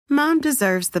Mom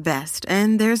deserves the best,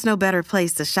 and there's no better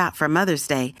place to shop for Mother's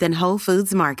Day than Whole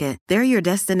Foods Market. They're your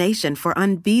destination for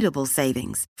unbeatable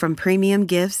savings, from premium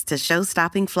gifts to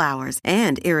show-stopping flowers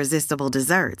and irresistible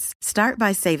desserts. Start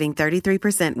by saving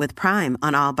 33% with Prime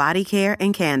on all body care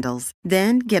and candles.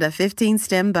 Then get a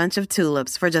 15-stem bunch of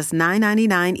tulips for just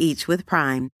 $9.99 each with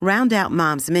Prime. Round out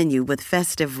Mom's menu with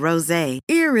festive rosé,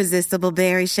 irresistible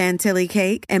berry chantilly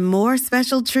cake, and more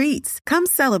special treats. Come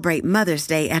celebrate Mother's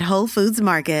Day at Whole Foods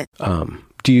Market.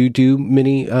 Do you do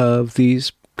many of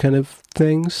these kind of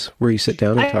things where you sit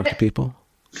down and talk to people?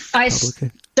 I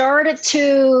started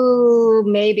to,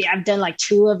 maybe I've done like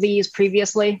 2 of these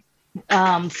previously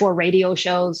for radio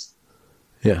shows.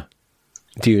 Yeah.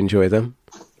 Do you enjoy them?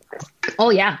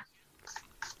 Oh, yeah.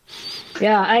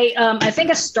 Yeah, I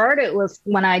think I started with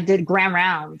when I did grand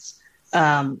rounds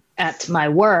at my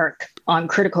work on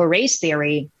critical race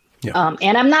theory. Yeah.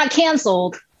 And I'm not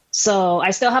canceled, so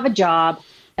I still have a job.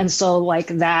 And so like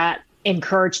that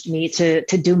encouraged me to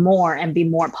do more and be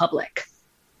more public.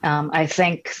 I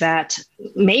think that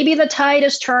maybe the tide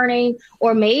is turning,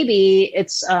 or maybe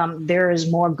it's there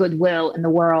is more goodwill in the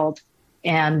world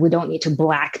and we don't need to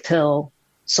black pill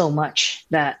so much,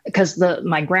 that because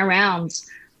my grand rounds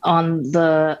on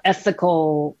the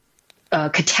ethical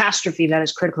catastrophe that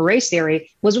is critical race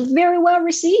theory was very well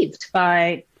received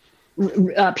by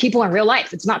people in real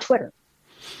life. It's not Twitter.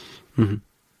 Mm-hmm.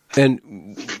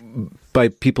 And by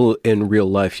people in real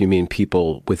life, you mean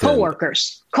people within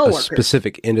coworkers, a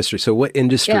specific industry. So what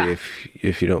industry,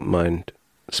 if you don't mind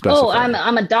specifying? Oh,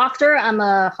 I'm a doctor. I'm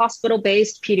a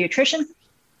hospital-based pediatrician.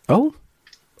 Oh,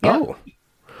 yeah. Oh,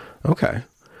 okay.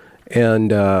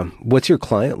 And what's your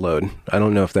client load? I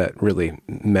don't know if that really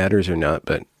matters or not,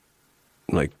 but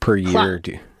like per year,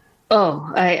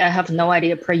 I have no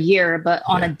idea per year, but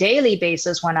on a daily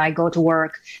basis when I go to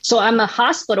work. So I'm a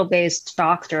hospital-based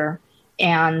doctor,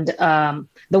 and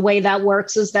the way that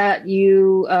works is that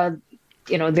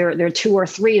there are 2 or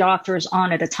 3 doctors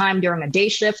on at a time during a day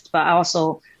shift, but I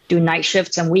also do night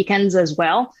shifts and weekends as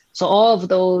well. So all of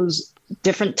those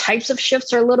different types of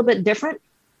shifts are a little bit different.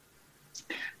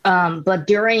 But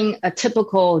during a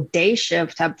typical day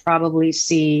shift, I probably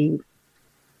see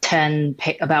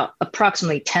about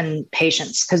approximately 10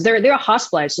 patients, because they're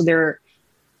hospitalized, so they're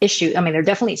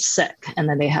definitely sick, and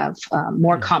then they have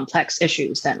more complex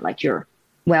issues than like your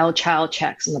child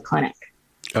checks in the clinic.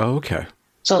 Oh, okay.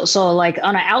 So like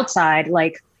on the outside,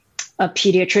 like a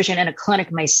pediatrician in a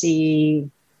clinic may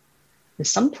see in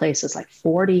some places like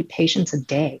 40 patients a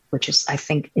day, which is, I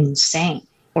think, insane,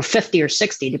 or 50 or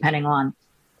 60, depending on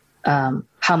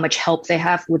how much help they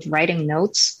have with writing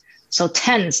notes. So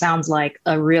 10 sounds like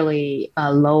a really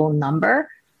low number,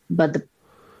 but the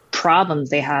problems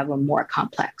they have are more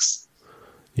complex.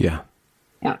 Yeah.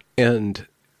 Yeah. And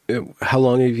how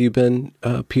long have you been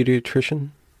a pediatrician?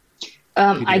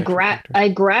 I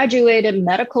graduated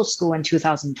medical school in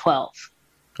 2012.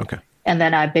 Okay. And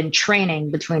then I've been training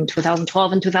between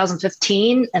 2012 and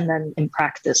 2015, and then in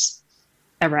practice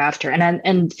ever after.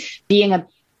 And being a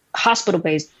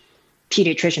hospital-based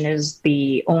pediatrician is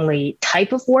the only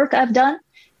type of work I've done,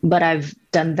 but I've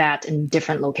done that in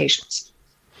different locations.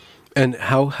 And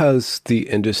how has the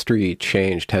industry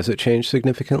changed? Has it changed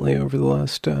significantly over the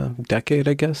last decade,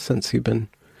 I guess, since you've been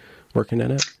working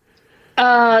in it?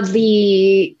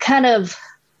 The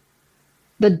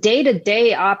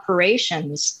day-to-day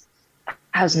operations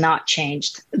has not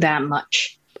changed that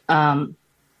much.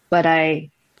 But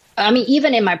I mean,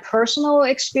 even in my personal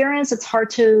experience, it's hard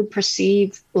to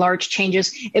perceive large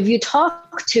changes. If you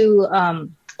talk to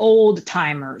old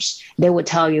timers, they would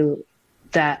tell you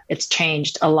that it's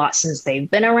changed a lot since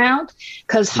they've been around,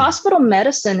 because hospital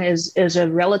medicine is a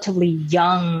relatively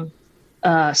young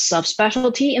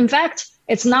subspecialty. In fact,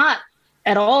 it's not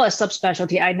at all a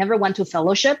subspecialty. I never went to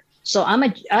fellowship, so I'm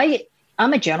a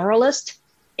generalist,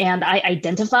 and I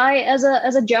identify as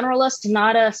a generalist,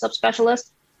 not a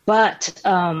subspecialist. But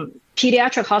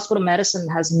pediatric hospital medicine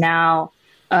has now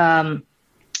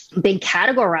been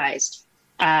categorized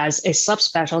as a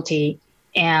subspecialty,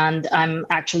 and I'm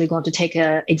actually going to take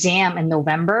an exam in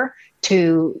November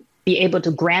to be able to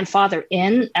grandfather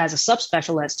in as a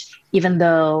subspecialist, even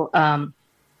though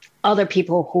other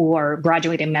people who are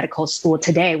graduating medical school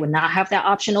today would not have that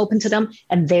option open to them,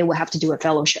 and they will have to do a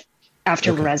fellowship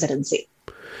after residency.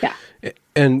 Yeah.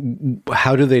 And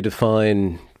how do they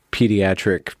define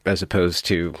pediatric as opposed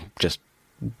to just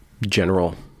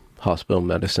general hospital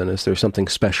medicine? Is there something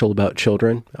special about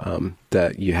children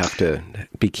that you have to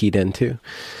be keyed into?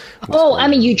 I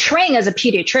mean, you train as a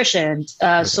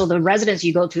pediatrician, so the residence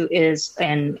you go to is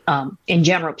in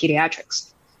general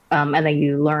pediatrics. And then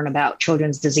you learn about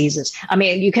children's diseases. I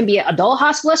mean, you can be an adult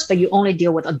hospitalist, but you only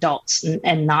deal with adults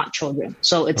and not children.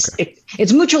 So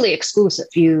it's mutually exclusive.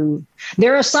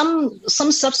 There are some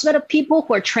subset of people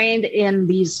who are trained in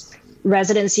these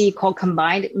residency called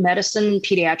combined medicine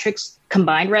pediatrics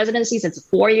combined residencies. It's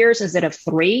 4 years instead of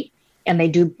 3, and they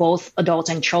do both adults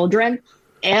and children.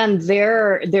 And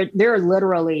they're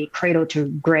literally cradle to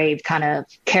grave kind of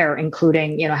care,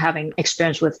 including, having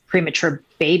experience with premature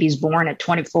babies born at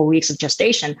 24 weeks of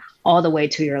gestation, all the way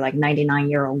to your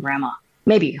 99-year-old grandma,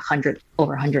 maybe 100,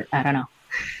 over 100. I don't know.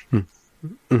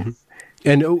 Mm-hmm.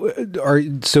 And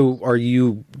are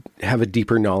you have a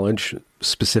deeper knowledge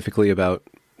specifically about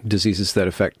diseases that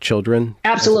affect children?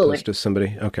 Absolutely. As opposed to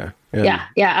somebody. Okay. Yeah,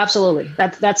 absolutely.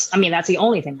 That's the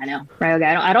only thing I know, right? Okay.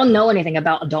 I don't know anything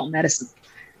about adult medicine.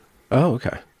 Oh,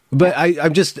 okay. But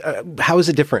I'm just, how is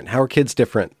it different? How are kids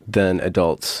different than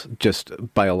adults, just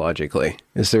biologically?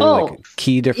 Is there a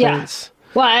key difference?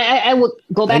 Yeah. Well, I would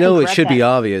go back. I know it should be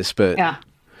obvious, but yeah.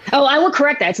 Oh, I would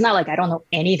correct that. It's not like I don't know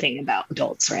anything about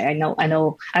adults, right? I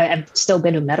know. I've still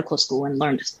been to medical school and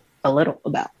learned a little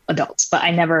about adults, but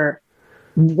I never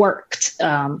worked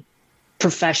my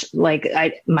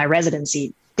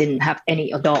residency didn't have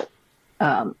any adult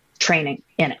training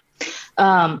in it.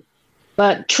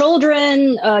 But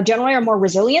children generally are more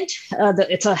resilient.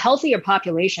 It's a healthier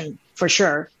population for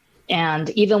sure. And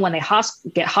even when they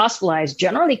get hospitalized,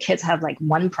 generally kids have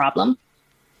one problem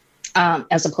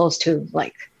as opposed to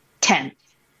 10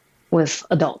 with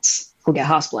adults who get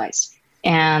hospitalized.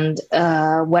 And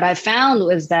what I found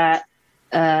was that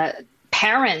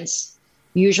parents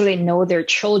usually know their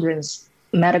children's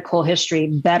medical history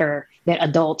better than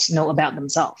adults know about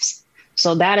themselves.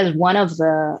 So that is one of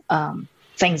the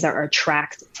things that are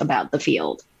attractive about the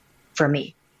field for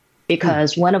me,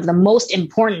 because one of the most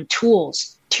important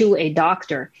tools to a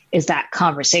doctor is that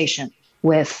conversation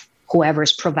with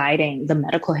whoever's providing the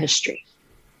medical history.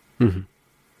 Mm-hmm.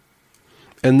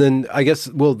 And then I guess,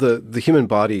 the human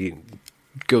body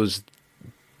goes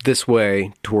this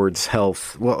way towards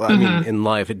health. Well, I mean, in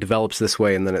life, it develops this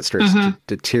way and then it starts to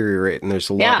deteriorate. And there's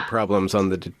a lot of problems on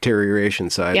the deterioration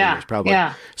side. Yeah. And there's probably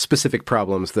specific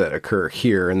problems that occur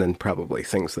here and then probably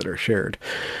things that are shared.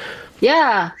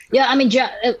 Yeah. Yeah. I mean,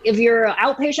 if you're an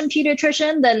outpatient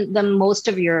pediatrician, then most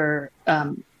of your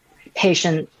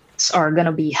patients are going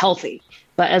to be healthy.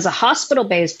 But as a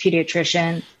hospital-based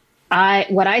pediatrician,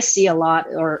 what I see a lot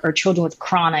are children with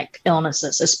chronic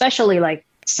illnesses, especially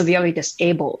severely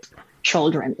disabled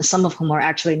children, some of whom are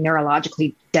actually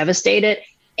neurologically devastated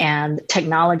and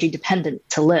technology dependent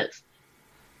to live.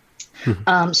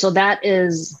 So that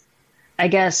is, I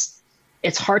guess,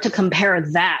 it's hard to compare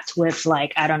that with a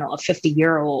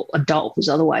 50-year-old adult who's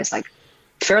otherwise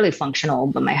fairly functional,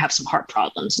 but might have some heart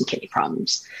problems and kidney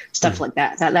problems, stuff like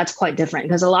that. That's quite different,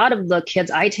 because a lot of the kids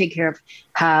I take care of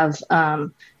have,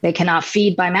 they cannot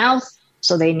feed by mouth.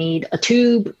 So they need a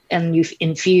tube and you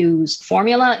infuse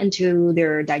formula into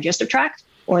their digestive tract,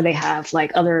 or they have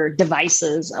other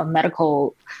devices of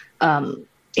medical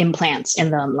implants in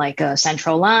them, like a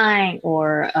central line,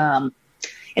 or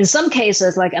in some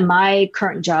cases, in my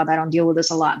current job, I don't deal with this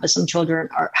a lot, but some children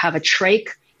have a trach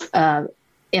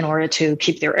in order to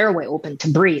keep their airway open to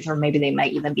breathe, or maybe they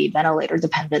might even be ventilator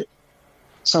dependent.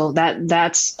 So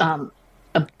that's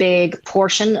a big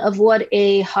portion of what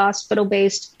a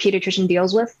hospital-based pediatrician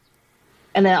deals with.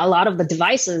 And then a lot of the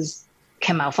devices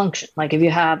can malfunction. If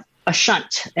you have a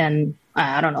shunt and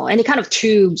I don't know, any kind of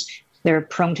tubes, they're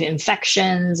prone to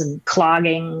infections and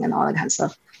clogging and all that kind of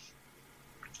stuff.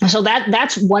 So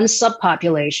that's one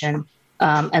subpopulation.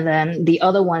 And then the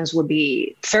other ones would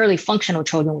be fairly functional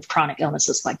children with chronic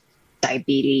illnesses like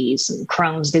diabetes and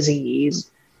Crohn's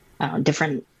disease,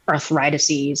 different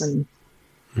arthritises and,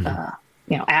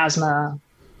 asthma,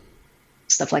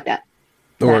 stuff like that.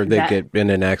 Or they get in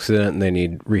an accident and they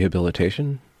need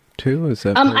rehabilitation too? Is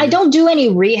that I don't do any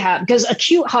rehab, because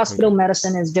acute hospital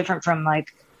medicine is different from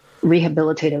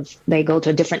rehabilitative. They go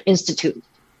to a different institute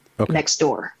next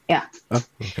door. Yeah. Oh,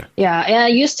 okay. Yeah. And I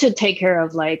used to take care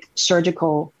of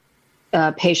surgical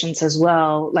patients as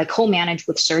well, co-managed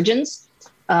with surgeons.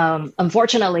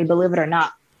 Unfortunately, believe it or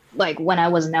not, when I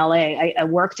was in LA, I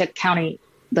worked at the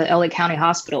LA County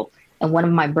Hospital, and one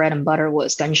of my bread and butter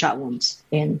was gunshot wounds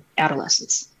in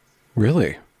adolescents.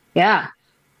 Really? Yeah.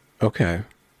 Okay.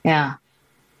 Yeah.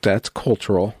 That's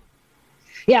cultural.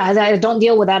 Yeah, I don't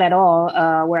deal with that at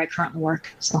all where I currently work.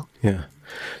 So. Yeah.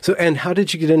 So, and how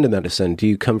did you get into medicine? Do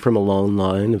you come from a long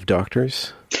line of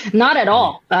doctors? Not at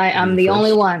all. I'm the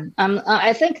only one.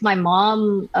 I think my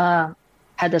mom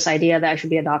had this idea that I should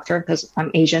be a doctor because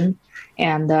I'm Asian,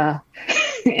 and I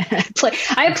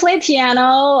play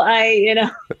piano.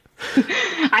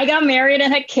 I got married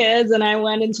and had kids, and I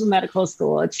went into medical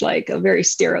school. It's like a very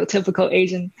stereotypical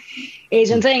Asian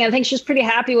thing. I think she's pretty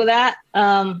happy with that.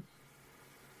 I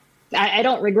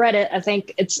don't regret it. I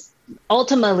think it's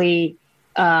ultimately,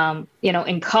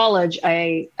 in college,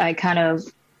 I kind of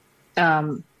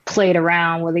played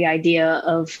around with the idea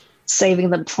of saving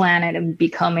the planet and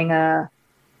becoming a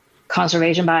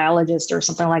conservation biologist or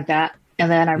something like that.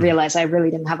 And then I realized I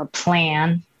really didn't have a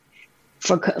plan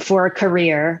for a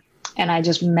career. And I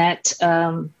just met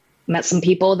some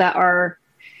people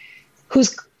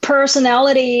whose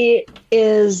personality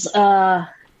is,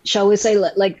 shall we say,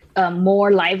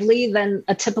 more lively than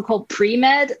a typical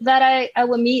pre-med that I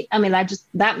would meet. I mean,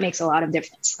 that makes a lot of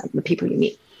difference, like the people you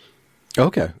meet.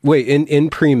 Okay. Wait, in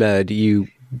pre-med, you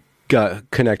got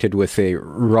connected with a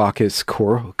raucous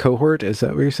cohort? Is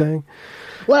that what you're saying?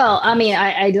 Well, I mean,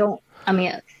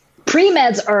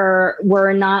 pre-meds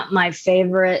were not my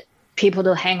favorite people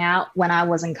to hang out when I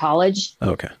was in college.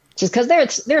 Okay. Just because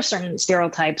there are certain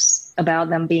stereotypes about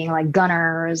them being like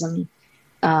gunners and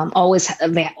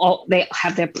they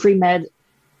have their pre-med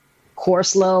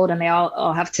course load and they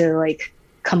all have to like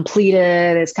complete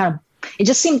it. It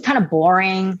just seemed kind of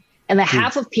boring. And the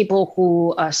half of people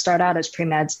who start out as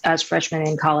pre-meds as freshmen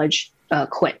in college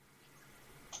quit.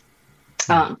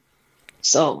 But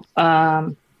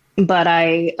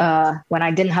when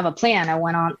I didn't have a plan, I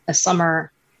went on a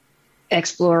summer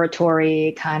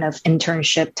exploratory kind of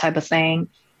internship type of thing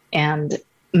and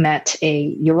met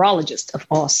a urologist of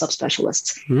all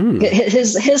subspecialists.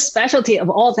 His specialty of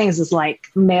all things is like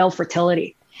male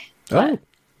fertility. Oh.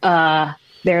 But,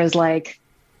 there's like,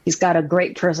 he's got a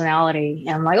great personality.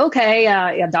 And I'm like,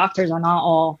 okay, doctors are not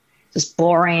all just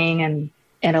boring and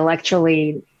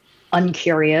intellectually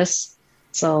uncurious.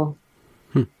 So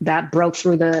that broke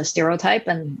through the stereotype,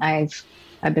 and I've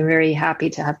been very happy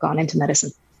to have gone into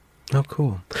medicine. Oh,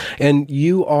 cool. And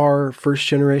you are first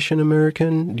generation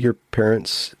American? Your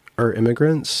parents are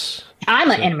immigrants?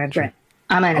 I'm an immigrant.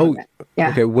 Yeah.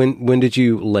 Okay. When did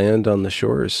you land on the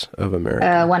shores of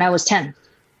America? When I was 10.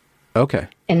 Okay.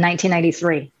 In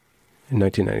 1993. In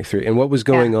 1993. And what was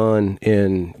going on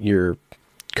in your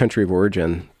country of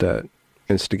origin that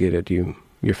instigated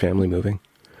your family moving?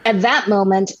 At that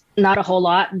moment, not a whole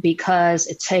lot, because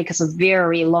it takes us a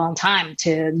very long time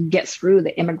to get through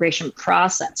the immigration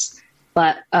process.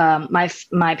 But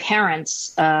my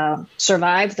parents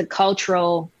survived the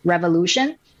Cultural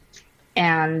Revolution,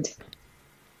 and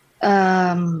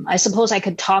I suppose I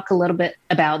could talk a little bit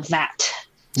about that.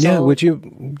 So, would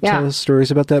you tell us stories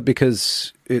about that?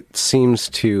 Because it seems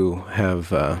to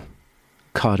have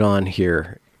caught on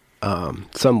here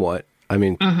somewhat. I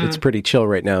mean, it's pretty chill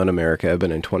right now in America,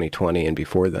 but in 2020 and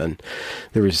before then,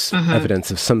 there was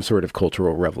evidence of some sort of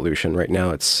cultural revolution. Right now,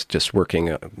 it's just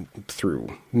working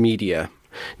through media.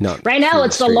 Right now,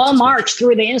 it's the long march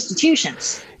through the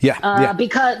institutions.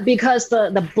 Because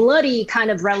the bloody kind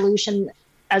of revolution,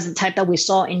 as the type that we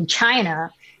saw in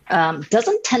China,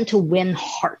 doesn't tend to win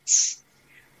hearts.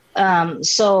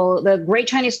 So the Great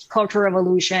Chinese Cultural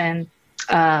Revolution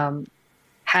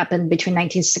happened between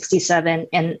 1967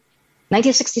 and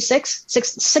 1966,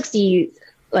 60,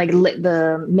 like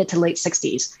the mid to late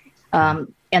 60s,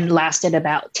 and lasted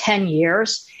about 10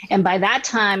 years. And by that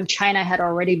time, China had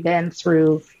already been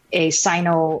through a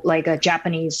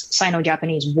Sino-Japanese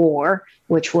war,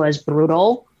 which was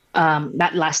brutal.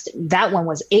 That one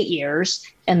was 8 years.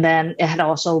 And then it had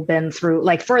also been through,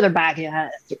 like further back, it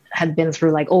had been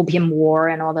through like Opium War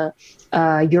and all the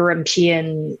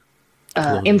European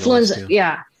influence.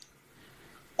 Yeah.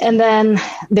 And then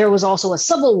there was also a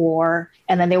civil war,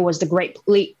 and then there was the Great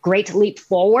Leap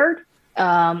Forward,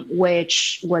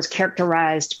 which was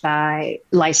characterized by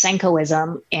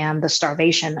Lysenkoism and the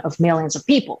starvation of millions of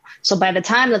people. So by the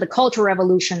time that the Cultural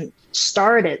Revolution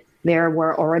started, there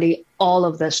were already all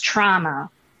of this trauma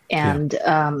and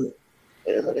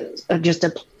just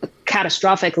a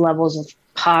catastrophic levels of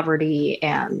poverty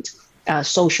and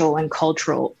social and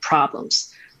cultural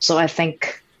problems. So I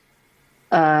think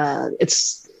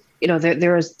it's,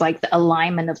 there is like the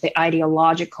alignment of the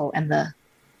ideological and the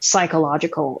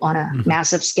psychological on a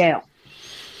massive scale.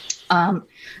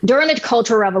 During the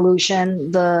Cultural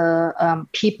Revolution, the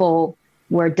people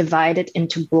were divided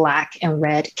into Black and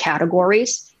red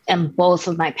categories, and both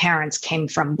of my parents came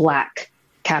from Black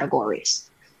categories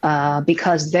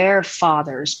because their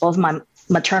fathers, both my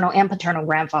maternal and paternal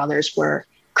grandfathers, were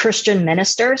Christian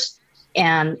ministers,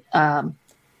 and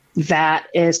that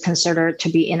is considered to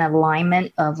be in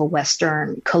alignment of a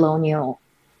Western colonial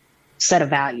set of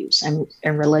values and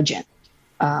religion.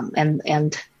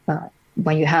 And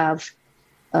when you have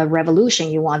a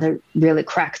revolution, you want to really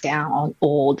crack down on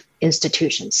old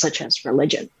institutions such as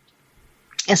religion,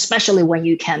 especially when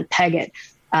you can peg it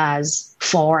as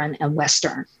foreign and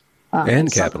Western.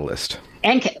 And capitalist.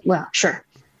 Well, sure.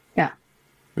 Yeah.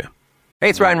 Yeah. Hey,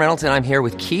 it's Ryan Reynolds, and I'm here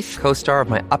with Keith, co-star of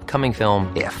my upcoming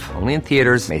film, If, only in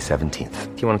theaters May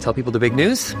 17th. Do you want to tell people the big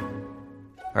news?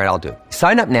 All right, I'll do it.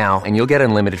 Sign up now and you'll get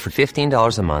unlimited for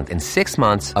 $15 a month and 6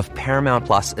 months of Paramount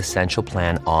Plus Essential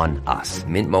Plan on us.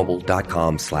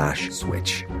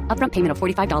 MintMobile.com/switch. Upfront payment of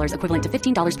 $45 equivalent to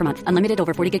 $15 per month. Unlimited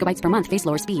over 40 gigabytes per month. Face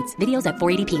lower speeds. Videos at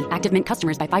 480p. Active Mint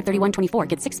customers by 531.24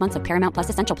 get 6 months of Paramount Plus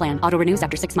Essential Plan. Auto renews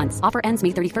after 6 months. Offer ends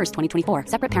May 31st, 2024.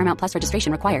 Separate Paramount Plus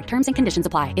registration required. Terms and conditions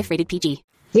apply if rated PG.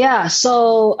 Yeah,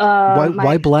 so...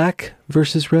 why black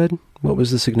versus red? What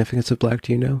was the significance of black,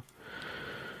 do you know?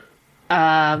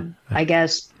 I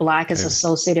guess black is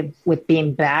associated with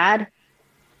being bad.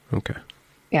 Okay.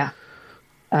 Yeah.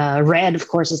 Red, of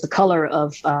course, is the color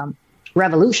of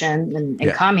revolution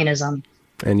and communism.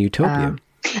 And utopia.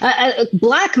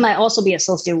 Black might also be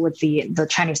associated with the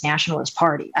Chinese Nationalist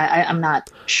Party. I'm not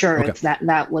sure if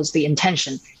that was the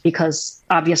intention, because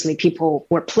obviously people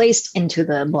were placed into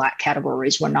the black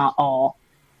categories were not all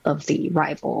of the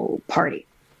rival party.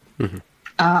 Mm-hmm.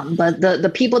 But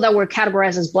the people that were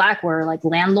categorized as black were like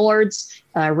landlords,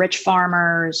 rich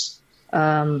farmers,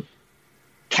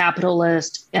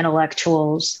 capitalists,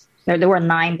 intellectuals. There were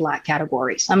 9 black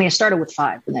categories. I mean, it started with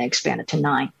 5, and they expanded to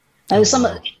 9.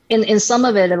 In some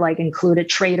of it like included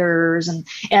traders and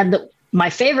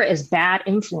my favorite is bad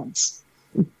influencers,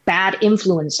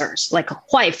 like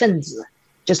坏分子,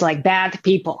 just like bad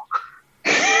people.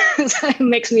 So it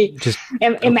makes me just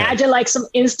imagine like some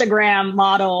Instagram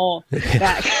model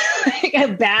that like a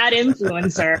bad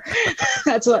influencer.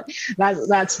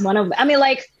 That's one of, I mean,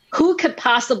 like who could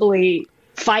possibly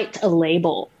fight a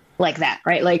label like that,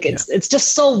 right? Like it's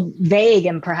just so vague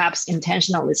and perhaps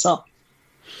intentionally so.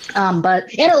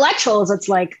 But intellectuals, it's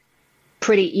like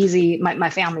pretty easy.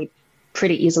 My family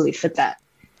pretty easily fit that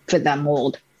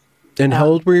mold. And how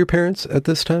old were your parents at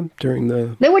this time during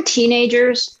the? They were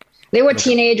teenagers.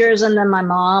 Teenagers, and then my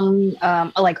mom,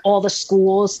 like all the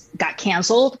schools got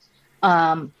canceled,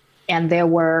 and there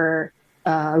were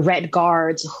Red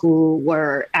Guards who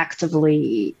were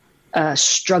actively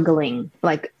struggling,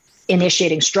 like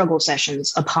initiating struggle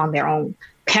sessions upon their own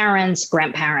parents,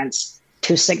 grandparents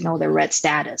to signal their red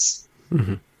status.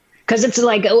 Because it's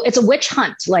like it's a witch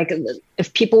hunt. Like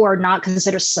if people are not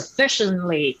considered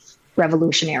sufficiently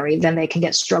revolutionary, then they can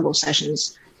get struggle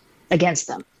sessions against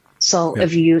them. So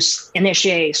if you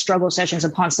initiate struggle sessions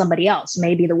upon somebody else,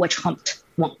 maybe the witch hunt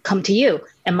won't come to you.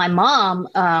 And my mom,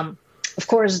 of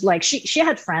course, like she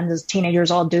had friends as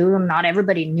teenagers all do, and not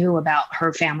everybody knew about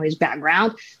her family's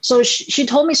background. So she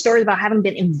told me stories about having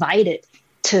been invited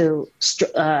to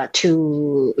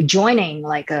joining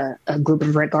like a group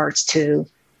of Red Guards to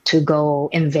go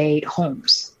invade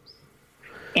homes.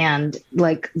 And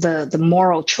like the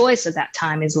moral choice at that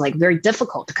time is like very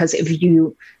difficult, because if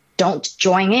you don't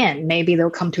join in, maybe they'll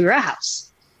come to your house.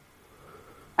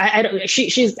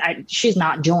 She's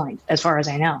not joined as far as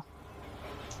I know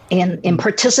in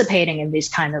participating in these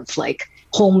kind of like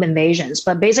home invasions.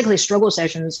 But basically struggle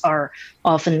sessions are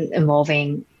often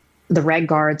involving the Red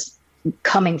Guards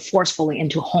coming forcefully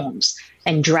into homes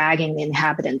and dragging the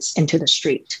inhabitants into the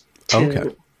street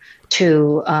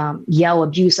to yell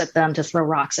abuse at them, to throw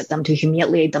rocks at them, to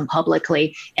humiliate them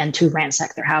publicly, and to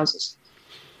ransack their houses.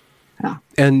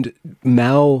 And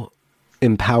Mao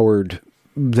empowered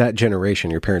that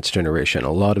generation, your parents' generation.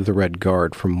 A lot of the Red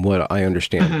Guard, from what I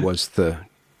understand, was the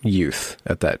youth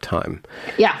at that time.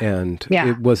 Yeah. And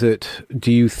was it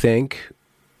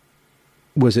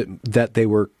that they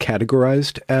were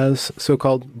categorized as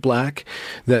so-called black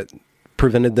that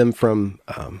prevented them from,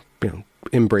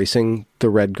 embracing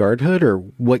the Red Guardhood? Or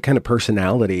what kind of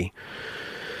personality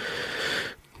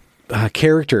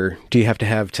character do you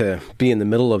have to be in the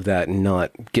middle of that and not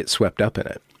get swept up in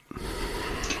it?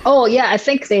 Oh yeah, I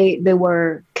think they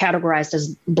were categorized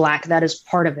as black. That is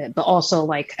part of it, but also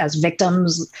like as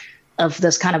victims of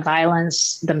this kind of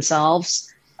violence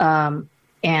themselves,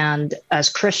 and as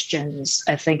Christians,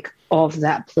 I think all of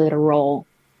that played a role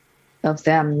of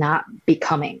them not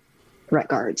becoming Red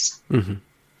Guards. Mm-hmm.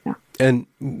 Yeah. And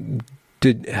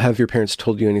have your parents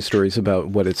told you any stories about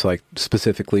what it's like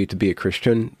specifically to be a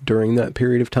Christian during that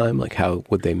period of time? Like how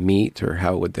would they meet, or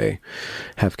how would they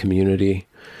have community?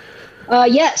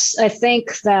 Yes, I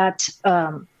think that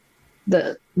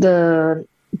the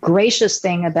gracious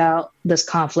thing about this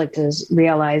conflict is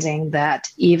realizing that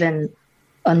even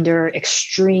under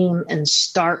extreme and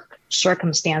stark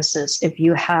circumstances, if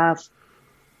you have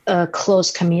a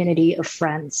close community of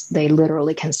friends, they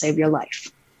literally can save your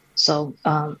life. So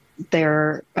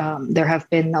there have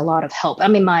been a lot of help. I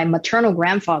mean, my maternal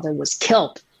grandfather was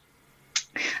killed.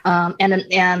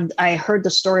 And I heard the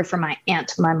story from my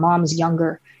aunt. My mom's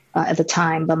younger at the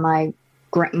time, but my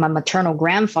maternal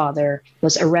grandfather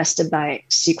was arrested by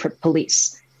secret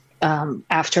police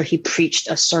after he preached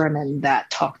a sermon that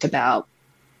talked about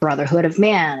brotherhood of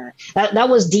man. That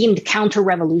was deemed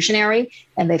counter-revolutionary,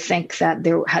 and they think that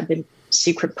there had been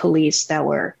secret police that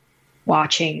were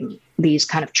watching these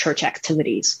kind of church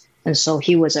activities. And so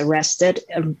he was arrested,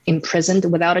 imprisoned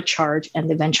without a charge,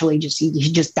 and eventually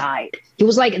he just died. He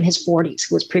was like in his 40s.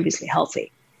 He was previously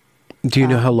healthy. Do you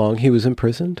know how long he was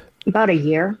imprisoned? About a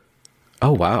year.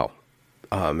 Oh, wow.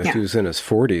 If he was in his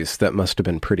 40s, that must have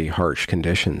been pretty harsh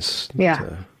conditions.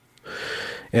 Yeah.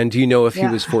 And do you know if he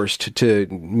was forced to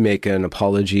make an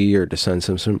apology or to send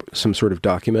some sort of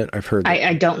document? I've heard that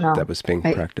I don't know. That was being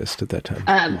practiced at that time.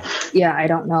 I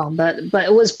don't know. But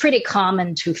it was pretty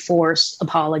common to force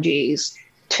apologies,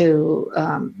 to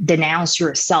denounce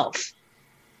yourself.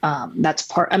 That's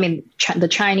part. I mean, the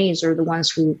Chinese are the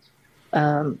ones who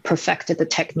perfected the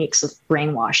techniques of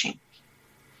brainwashing.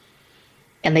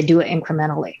 And they do it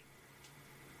incrementally.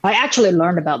 I actually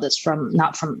learned about this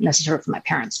not necessarily from my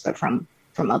parents, but from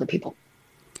other people.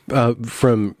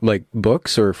 From like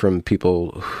books, or from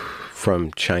people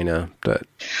from China that?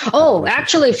 Oh,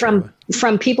 actually from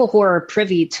people who are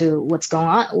privy to what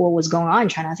was going on in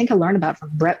China. I think I learned about it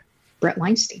from Brett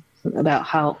Weinstein, about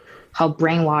how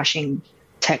brainwashing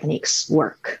techniques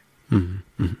work.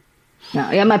 Mm-hmm.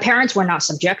 Mm-hmm. Yeah, my parents were not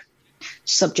subject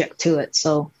to it,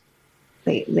 so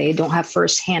they don't have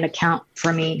firsthand account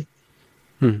for me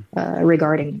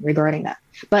regarding that.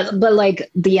 But like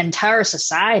the entire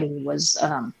society was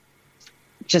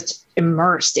just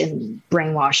immersed in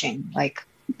brainwashing. Like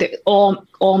all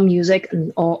music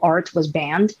and all art was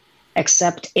banned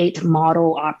except 8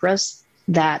 model operas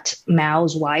that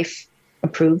Mao's wife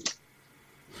approved.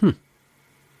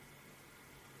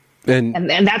 And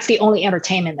that's the only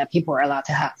entertainment that people are allowed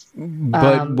to have.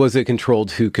 But was it controlled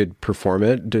who could perform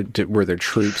it? Were there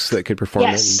troops that could perform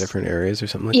it in different areas or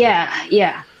something like that?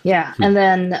 Yeah. And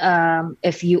then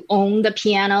if you owned a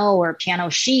piano or a piano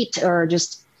sheet or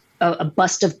just a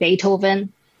bust of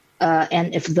Beethoven,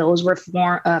 and if those were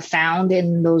found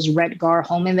in those Redgar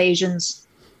home invasions,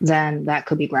 then that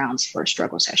could be grounds for a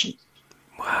struggle session.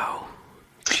 Wow.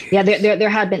 Jeez. Yeah, there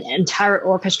had been entire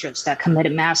orchestras that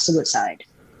committed mass suicide.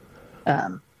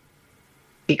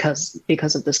 Because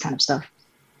of this kind of stuff.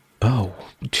 Oh,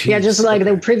 geez. Yeah, just like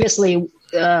they were previously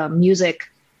music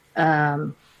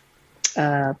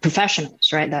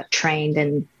professionals, right? That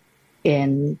trained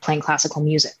in playing classical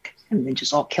music, and they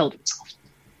just all killed themselves.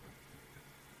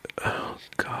 Oh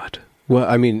God. Well,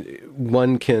 I mean,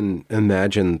 one can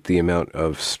imagine the amount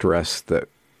of stress that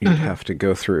you'd have to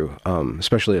go through,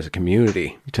 especially as a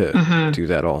community, to do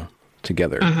that all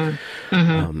together.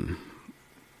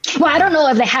 Well, I don't know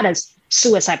if they had a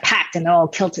suicide pact and they all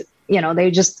killed it.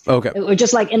 They just it were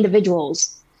just like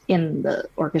individuals in the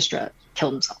orchestra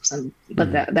killed themselves,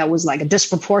 but that was like a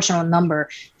disproportionate number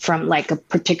from like a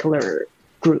particular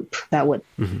group that would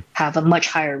have a much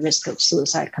higher risk of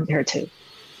suicide compared to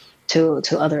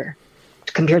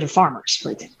farmers,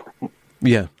 for example.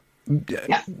 Yeah.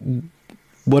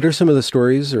 What are some of the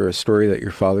stories, or a story that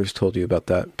your father's told you about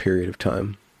that period of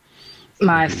time?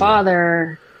 My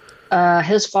father.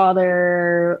 His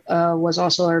father was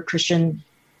also a Christian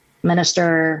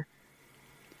minister.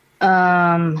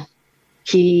 Because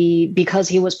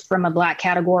he was from a Black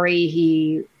category,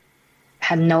 he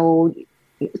had no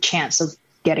chance of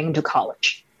getting into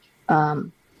college.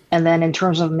 And then in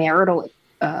terms of marital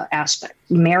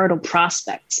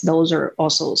prospects, those are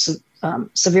also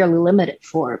severely limited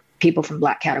for people from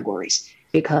Black categories,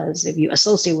 because if you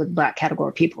associate with Black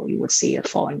category people, you would see a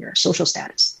fall in your social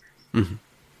status. Mm-hmm.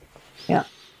 Yeah.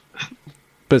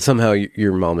 But somehow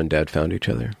your mom and dad found each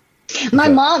other. My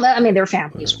mom, I mean, their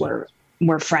families were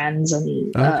friends,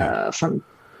 and from,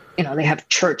 they have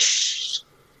church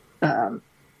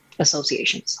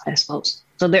associations, I suppose.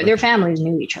 So their families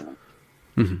knew each other.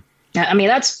 Mm-hmm. I mean,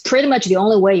 that's pretty much the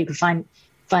only way you can find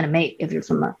a mate if you're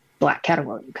from a Black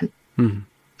category. You can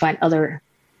find other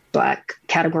Black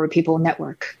category people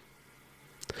network.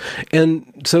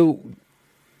 And so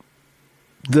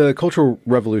the Cultural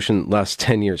Revolution lasts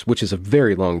 10 years, which is a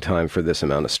very long time for this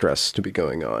amount of stress to be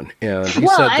going on. And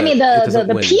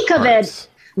the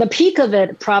peak of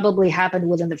it probably happened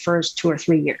within the first 2 or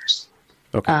 3 years.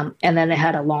 Okay. And then it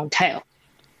had a long tail.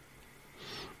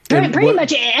 Pretty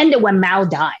much it ended when Mao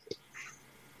died.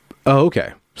 Oh,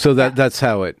 okay. So that's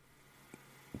how it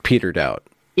petered out.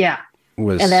 Yeah.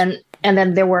 was... And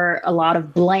then there were a lot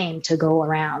of blame to go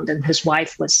around, and his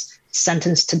wife was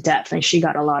sentenced to death, and she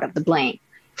got a lot of the blame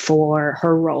for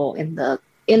her role in the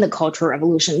Cultural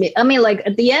Revolution. I mean, like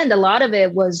at the end, a lot of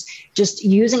it was just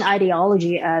using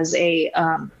ideology as a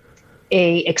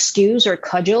excuse or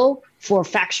cudgel for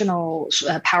factional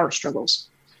power struggles.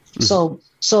 Mm-hmm.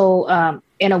 So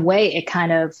in a way, it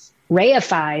kind of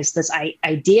reifies this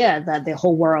idea that the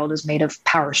whole world is made of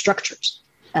power structures,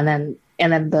 and then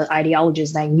the ideology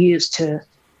is then used to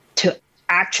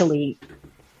actually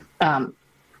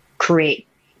create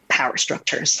power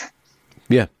structures.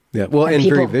 Yeah. Yeah. Well, and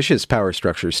very vicious power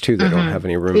structures too. They don't have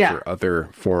any room Yeah. for other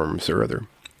forms or other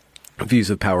views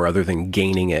of power other than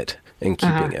gaining it and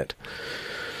keeping it.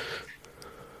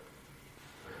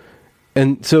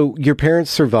 And so your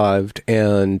parents survived,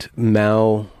 and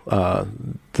Mao,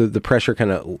 the pressure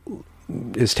kind of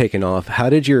is taken off. How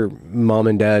did your mom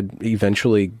and dad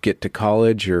eventually get to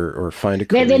college or find a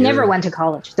career? They never went to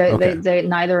college. They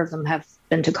neither of them have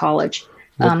been to college.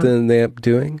 What did they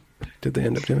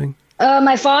end up doing?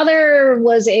 My father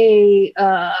was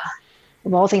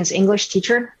of all things, English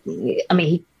teacher. I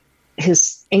mean,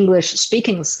 his English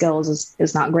speaking skills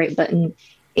is not great, but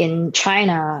in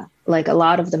China, like a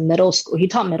lot of the middle school, he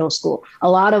taught middle school. A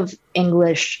lot of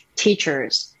English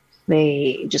teachers,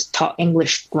 they just taught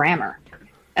English grammar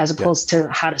as opposed to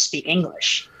how to speak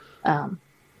English.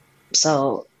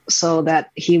 So that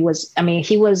he was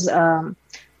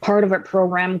part of a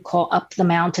program called Up the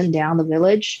Mountain, Down the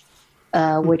Village,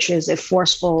 which is a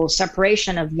forceful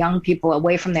separation of young people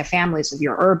away from their families if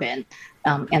you're urban,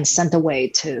 and sent away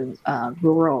to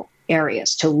rural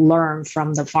areas to learn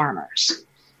from the farmers.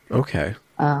 Okay.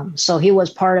 So he was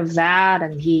part of that,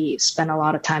 and he spent a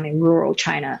lot of time in rural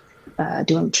China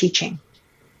doing teaching.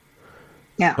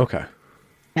 Yeah. Okay.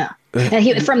 Yeah.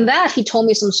 And from that, he told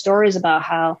me some stories about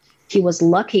how he was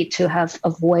lucky to have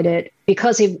avoided,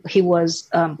 because he was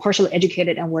partially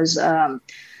educated and was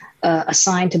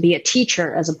assigned to be a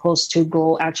teacher as opposed to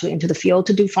go actually into the field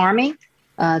to do farming.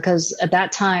 Because at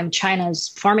that time, China's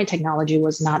farming technology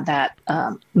was not that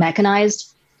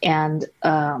mechanized, and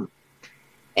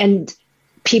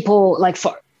people like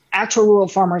actual rural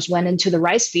farmers went into the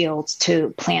rice fields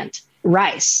to plant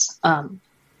rice,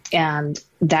 and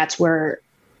that's where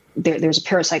there's a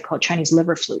parasite called Chinese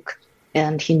liver fluke,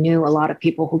 and he knew a lot of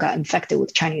people who got infected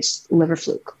with Chinese liver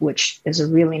fluke, which is a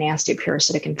really nasty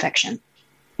parasitic infection,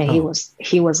 and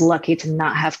he was lucky to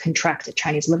not have contracted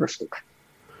Chinese liver fluke.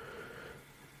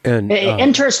 And it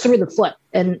enters through the foot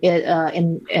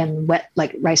in wet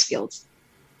like rice fields.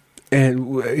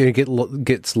 And it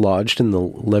gets lodged in the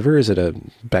liver. Is it a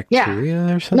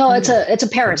bacteria or something? No, it's a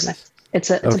parasite. It's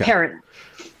a parasite.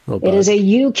 It is a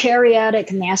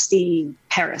eukaryotic nasty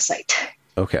parasite.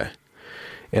 Okay.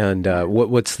 And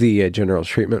what's the general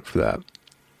treatment for that?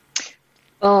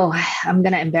 Oh, I'm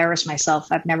gonna embarrass myself.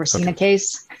 I've never seen a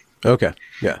case. Okay.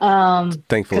 Yeah.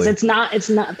 Thankfully, because it's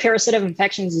not parasitic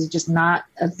infections is just not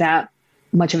that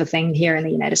much of a thing here in the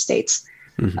United States.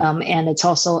 Mm-hmm. And it's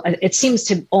also, it seems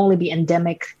to only be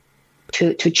endemic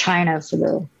to China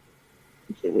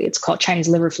it's called Chinese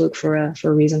liver fluke for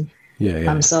a reason.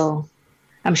 Yeah. So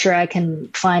I'm sure I can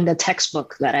find a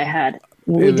textbook that I had.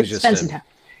 We did spend some time.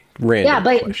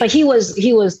 But he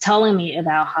was telling me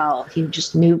about how he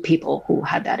just knew people who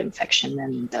had that infection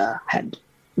and had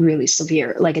really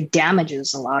severe, like it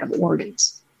damages a lot of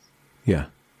organs. Yeah.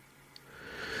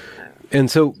 And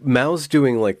so Mao's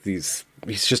doing like these,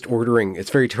 he's just ordering, it's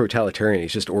very totalitarian.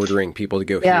 He's just ordering people to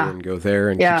go here and go there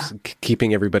and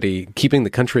keeping the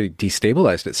country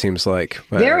destabilized, it seems like.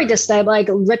 Very destabilized, like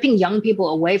ripping young people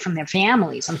away from their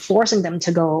families and forcing them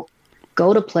to go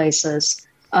to places.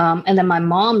 And then my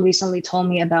mom recently told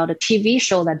me about a TV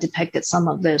show that depicted some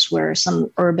of this, where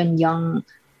some urban young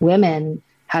women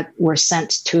were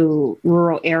sent to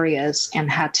rural areas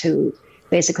and had to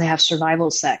basically have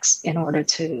survival sex in order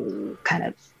to kind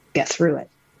of get through it.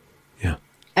 Yeah.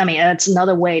 I mean, it's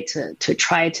another way to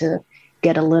try to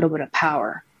get a little bit of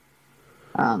power.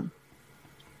 Yeah.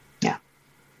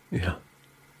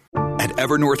 At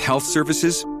Evernorth Health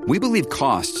Services, we believe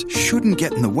costs shouldn't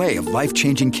get in the way of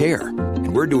life-changing care,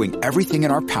 and we're doing everything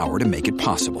in our power to make it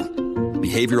possible.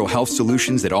 Behavioral health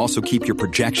solutions that also keep your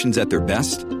projections at their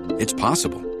best? It's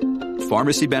possible.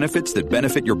 Pharmacy benefits that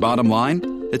benefit your bottom line?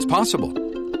 It's possible.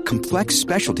 Complex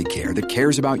specialty care that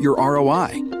cares about your ROI?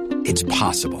 It's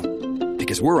possible.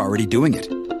 Because we're already doing it.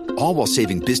 All while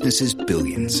saving businesses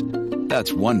billions.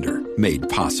 That's Wonder made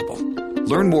possible.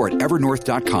 Learn more at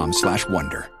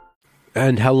evernorth.com/wonder.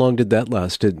 And how long did that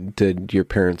last? Did your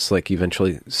parents like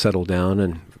eventually settle down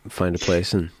and find a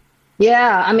place? And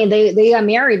yeah, I mean, they got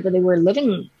married, but they were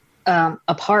living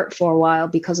apart for a while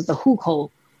because of the hukou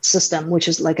system, which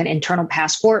is like an internal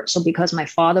passport. So because my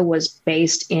father was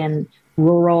based in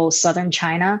rural southern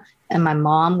China and my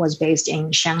mom was based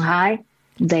in Shanghai,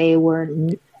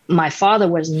 my father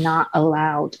was not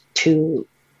allowed to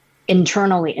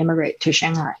internally immigrate to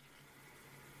Shanghai.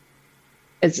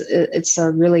 It's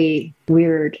a really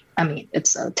weird,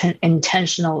 it's a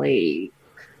intentionally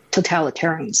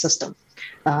totalitarian system.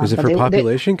 Is it for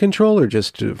population control or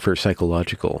just for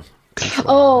psychological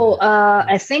control?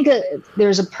 I think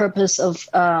there's a purpose of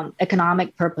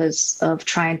economic purpose of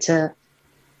trying to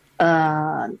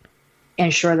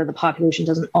ensure that the population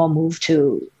doesn't all move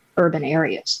to urban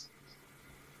areas.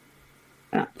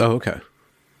 Yeah. Oh, okay.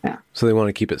 Yeah. So they want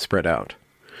to keep it spread out.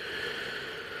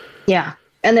 Yeah.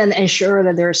 And then ensure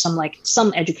that there's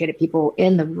some educated people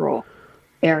in the rural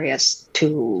areas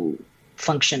to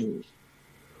function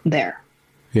there.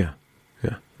 Yeah.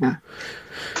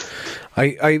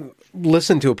 I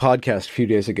listened to a podcast a few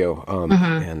days ago,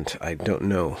 and I don't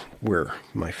know where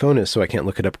my phone is, so I can't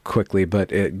look it up quickly,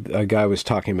 but a guy was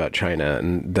talking about China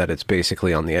and that it's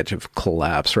basically on the edge of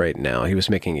collapse right now. He was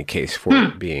making a case for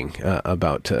it being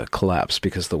about to collapse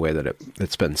because the way that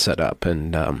it's been set up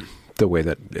and the way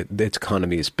that its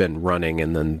economy has been running,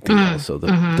 and then also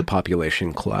the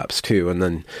population collapse too. And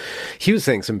then he was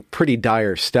saying some pretty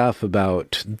dire stuff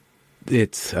about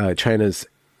China's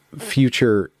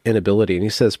future inability. And he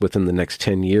says within the next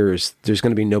 10 years, there's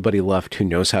going to be nobody left who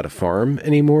knows how to farm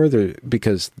anymore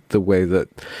because the way that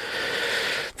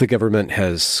the government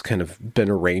has kind of been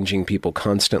arranging people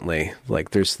constantly,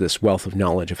 like there's this wealth of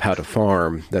knowledge of how to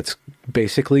farm that's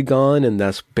basically gone. And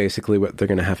that's basically what they're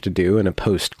going to have to do in a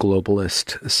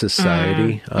post-globalist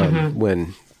society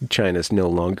when China's no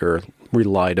longer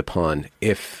relied upon,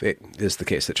 if it is the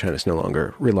case that China's no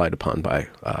longer relied upon by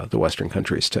the Western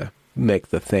countries to make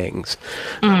the things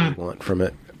that we want from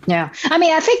it. Yeah.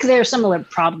 I think there are similar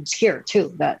problems here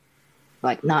too, that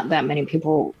not that many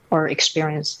people are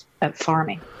experienced at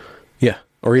farming. Yeah.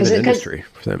 Or even industry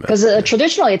for that matter. Because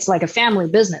traditionally it's like a family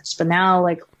business, but now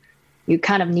you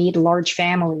kind of need large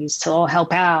families to all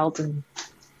help out and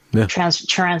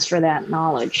transfer that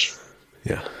knowledge.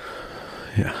 Yeah.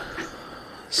 Yeah.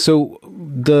 So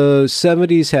the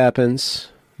 70s happens,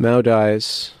 Mao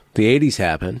dies, the 80s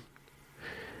happen.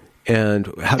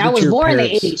 And I was born in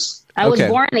the 80s. I was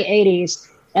born in the 80s.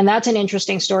 And that's an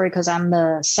interesting story because I'm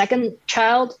the second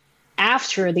child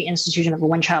after the institution of a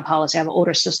one-child policy. I have an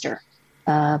older sister.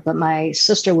 But my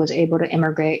sister was able to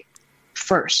immigrate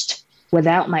first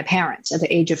without my parents at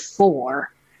the age of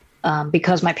 4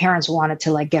 because my parents wanted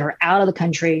to get her out of the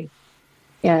country.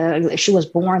 She was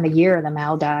born the year that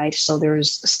Mao died. So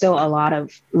there's still a lot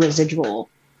of residual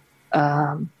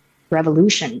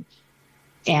revolution.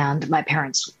 And my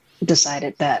parents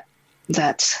decided that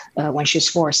when she was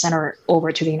 4, sent her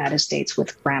over to the United States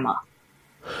with grandma.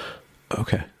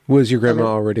 Okay. Was your grandma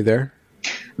already there?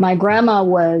 My grandma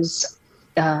was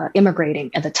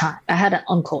immigrating at the time. I had an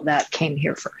uncle that came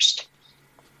here first.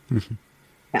 Mm-hmm.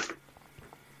 Yeah.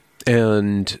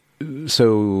 And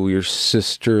so your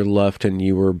sister left and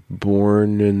you were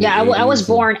born in... Yeah, I was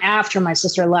born after my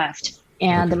sister left.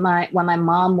 And when my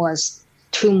mom was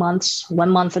 1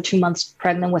 month or 2 months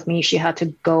pregnant with me, she had to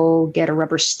go get a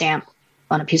rubber stamp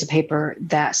on a piece of paper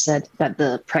that said that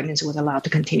the pregnancy was allowed to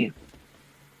continue.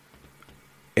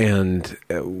 And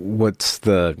what's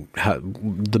the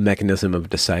mechanism of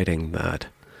deciding that?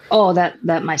 Oh, that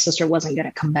my sister wasn't going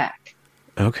to come back.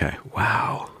 Okay.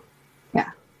 Wow.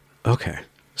 Yeah. Okay.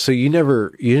 So you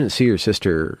didn't see your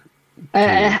sister?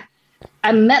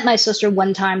 I met my sister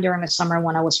one time during the summer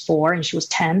when I was 4 and she was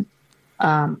 10.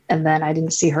 And then I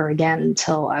didn't see her again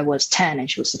until I was 10 and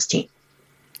she was 16.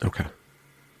 Okay.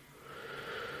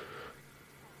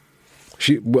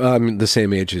 I'm the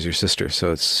same age as your sister,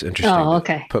 so it's interesting. Oh,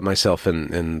 okay. To put myself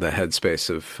in the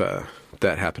headspace of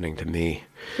that happening to me.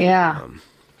 Yeah.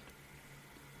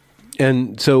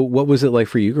 And so what was it like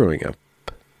for you growing up?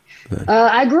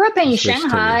 I grew up in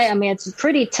Shanghai. It's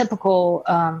pretty typical.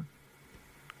 I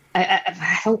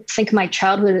don't think my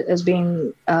childhood as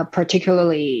being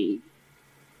particularly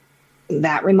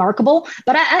that remarkable,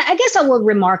 but I guess I would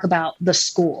remark about the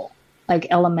school, like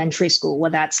elementary school,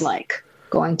 what that's like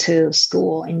going to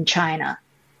school in China.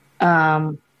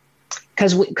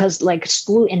 Because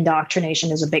school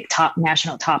indoctrination is a big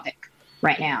national topic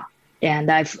right now. And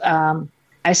I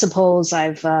suppose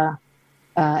I've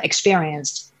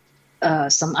experienced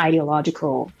some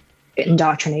ideological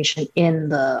indoctrination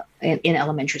in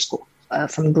elementary school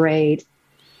from grade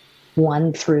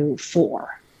 1 through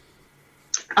 4.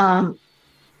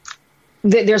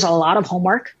 There's a lot of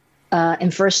homework.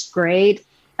 In first grade,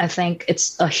 I think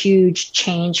it's a huge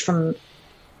change from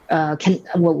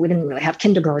we didn't really have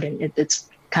kindergarten. It's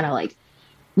kind of like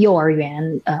幼儿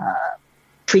园,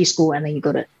 preschool, and then you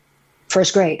go to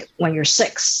first grade when you're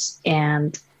 6.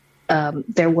 And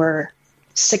there were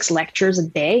 6 lectures a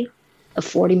day of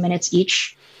 40 minutes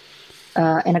each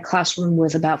in a classroom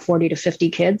with about 40 to 50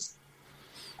 kids.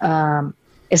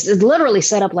 It's literally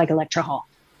set up like a lecture hall.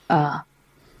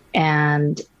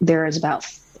 And there is about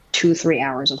 2-3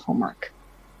 hours of homework.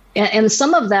 And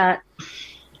some of that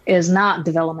is not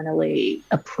developmentally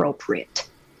appropriate.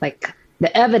 Like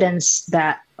the evidence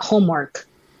that homework,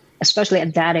 especially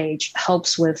at that age,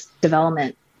 helps with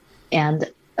development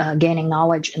and gaining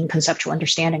knowledge and conceptual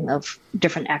understanding of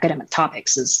different academic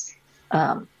topics is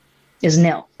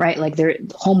nil, right? Like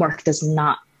homework does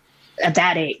not, at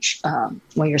that age,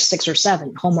 when you're 6 or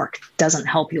 7, homework doesn't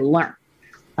help you learn.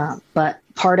 But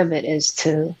part of it is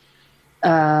to,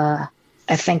 I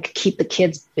think, keep the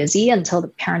kids busy until the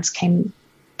parents came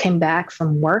back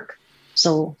from work.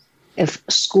 So if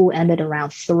school ended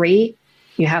around 3,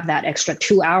 you have that extra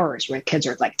 2 hours where kids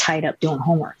are like tied up doing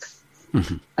homework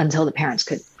until the parents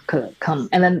could come.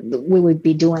 And then we would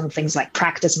be doing things like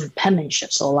practicing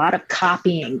penmanship. So a lot of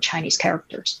copying Chinese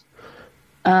characters.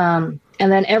 And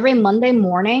then every Monday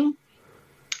morning,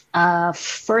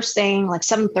 first thing like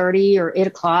 7:30 or 8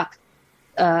 o'clock,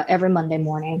 every Monday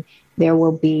morning, there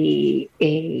will be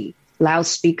a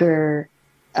loudspeaker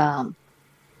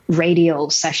radio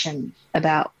session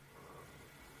about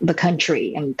the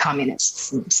country and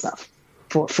communists and stuff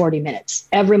for 40 minutes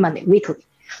every Monday, weekly.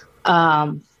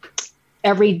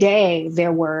 Every day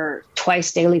there were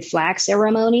twice daily flag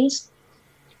ceremonies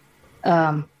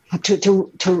to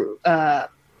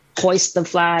hoist the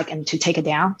flag and to take it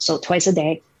down. So twice a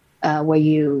day, where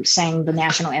you sang the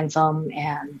national anthem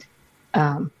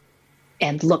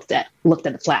and looked at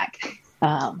the flag.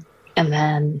 And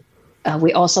then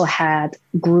we also had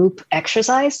group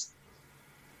exercise.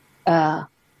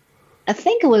 I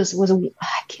think it was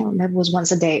I can't remember, it was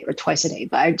once a day or twice a day,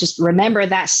 but I just remember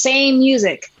that same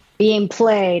music being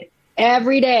played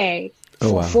every day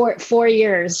for 4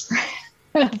 years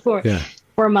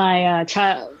for my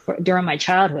during my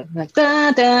childhood. Like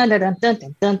dun, dun, dun, dun,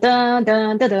 dun, dun, dun,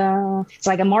 dun, dun, dun. It's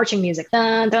like a marching music.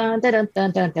 Dun, dun, dun,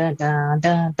 dun, dun, dun, dun,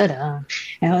 dun, dun.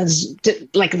 And it was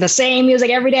like the same music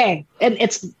every day. And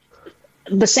it's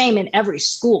the same in every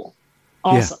school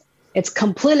also. Yeah. It's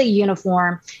completely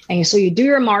uniform. And so you do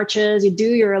your marches, you do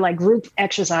your like group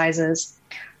exercises.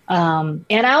 And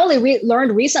I only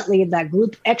learned recently that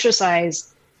group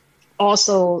exercise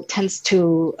also tends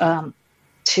to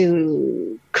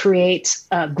create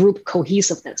group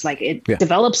cohesiveness. Like it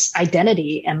develops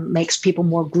identity and makes people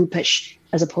more groupish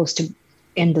as opposed to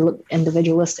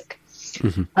individualistic.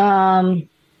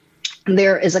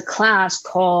 There is a class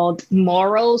called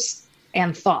Morals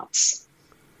and Thoughts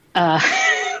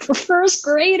for first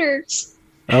graders.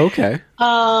 Okay.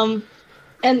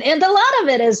 And a lot of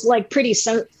it is like pretty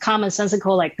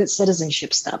commonsensical, like good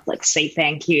citizenship stuff, like say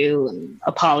thank you and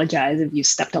apologize if you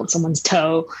stepped on someone's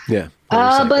toe. Yeah.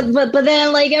 But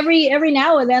then like every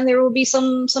now and then there will be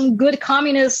some good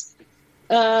communist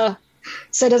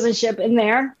citizenship in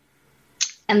there.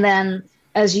 And then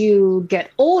as you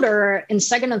get older in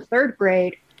 2nd and 3rd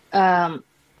grade,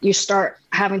 you start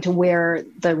having to wear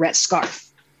the red scarf.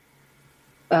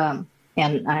 And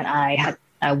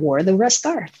I wore the red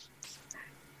scarf.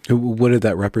 What did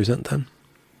that represent then?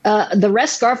 The red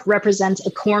scarf represents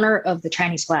a corner of the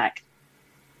Chinese flag.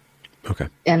 Okay.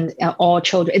 And all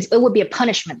children, it would be a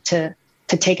punishment to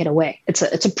take it away. It's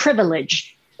a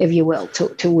privilege, if you will,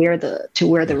 to wear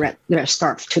the red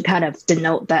scarf, to kind of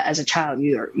denote that as a child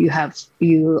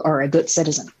you are a good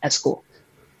citizen at school.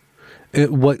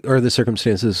 What are the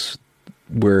circumstances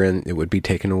wherein it would be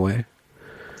taken away?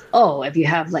 Oh, if you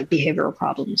have like behavioral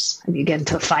problems, if you get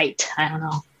into a fight, I don't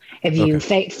know. If you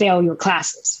fail your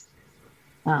classes.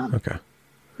 Okay.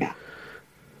 Yeah.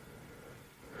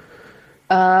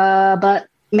 But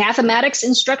mathematics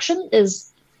instruction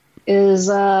is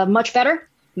much better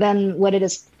than what it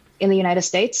is in the United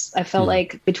States. I felt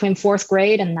like between 4th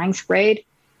grade and 9th grade,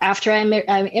 after I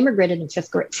immigrated in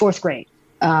 4th grade,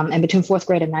 and between 4th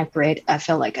grade and 9th grade, I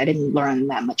felt like I didn't learn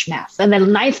that much math. And then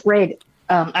 9th grade,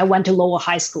 I went to Lowell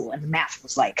High School and the math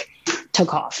was like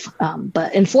took off.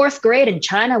 But in 4th grade in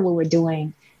China, we were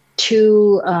doing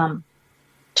two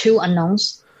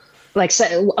unknowns, like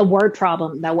a word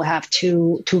problem that will have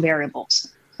two variables,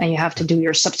 and you have to do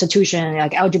your substitution,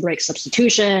 like algebraic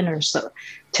substitution, or so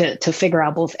to figure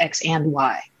out both x and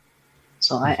y.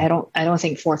 So I don't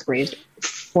think 4th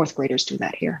graders do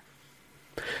that here.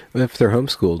 If they're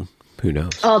homeschooled, who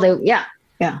knows? Oh, yeah.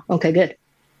 Okay, good.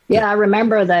 Yeah, I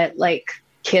remember that like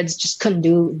kids just couldn't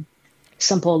do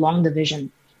simple long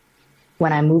division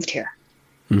when I moved here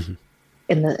in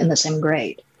the same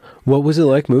grade. What was it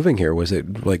like moving here? Was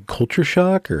it like culture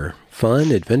shock or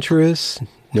fun, adventurous,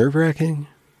 nerve-wracking?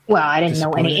 Well, I didn't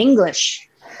know any English,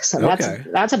 so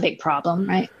that's a big problem,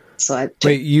 right? So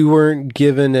wait, you weren't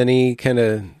given any kind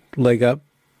of leg up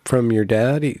from your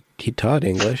dad? He taught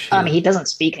English. He doesn't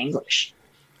speak English.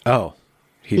 Oh,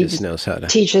 he just knows how to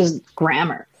teaches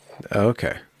grammar.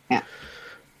 Okay.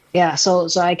 Yeah. So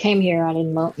I came here. I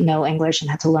didn't know English and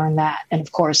had to learn that. And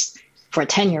of course, for a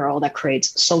 10-year-old, that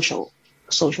creates social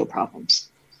problems.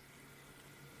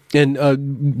 And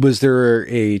was there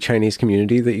a Chinese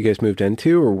community that you guys moved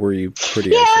into, or were you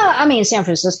pretty? Yeah, I mean, in San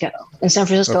Francisco,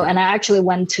 okay. And I actually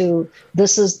went to.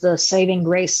 This is the saving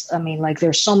grace. I mean, like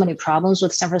there's so many problems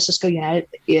with San Francisco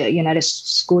United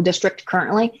School District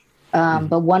currently,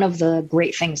 but one of the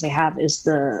great things they have is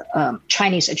the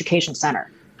Chinese Education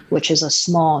Center, which is a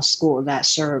small school that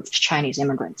served Chinese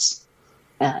immigrants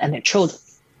and their children,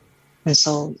 and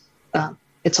so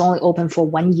it's only open for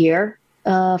 1 year.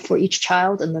 For each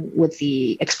child, and then with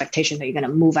the expectation that you're going to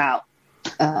move out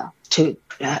to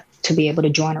be able to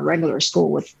join a regular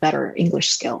school with better English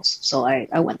skills. So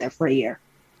I went there for a year.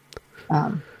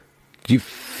 Do you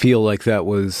feel like that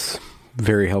was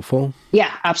very helpful?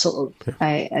 Yeah, absolutely.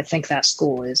 Yeah. I think that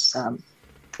school is a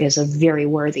very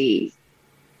worthy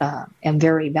and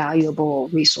very valuable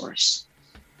resource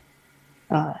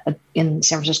in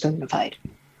San Francisco Unified.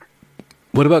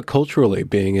 What about culturally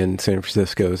being in San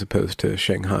Francisco as opposed to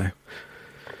Shanghai?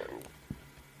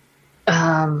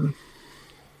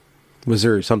 Was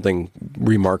there something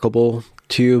remarkable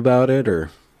to you about it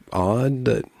or odd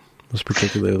that was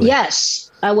particularly?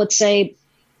 Yes, I would say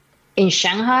in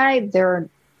Shanghai, there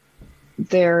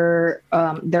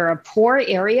are poor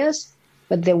areas,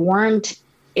 but there weren't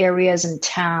areas in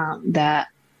town that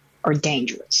are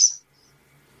dangerous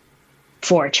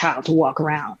for a child to walk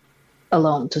around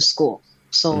alone to school.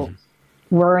 So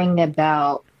worrying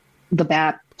about the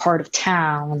bad part of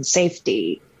town and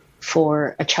safety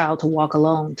for a child to walk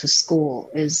alone to school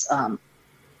is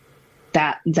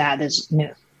that is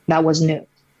new. That was new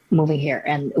moving here,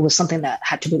 and it was something that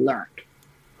had to be learned.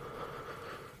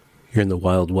 You're in the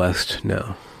Wild West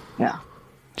now. Yeah.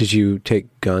 Did you take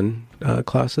gun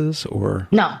classes or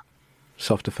no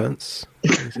self-defense?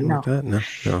 No. Like that? No.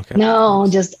 Okay. No,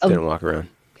 just didn't walk around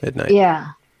at night.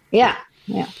 Yeah.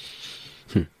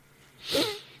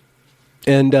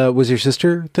 And was your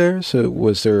sister there? So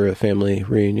was there a family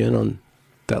reunion on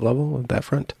that level, on that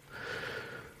front?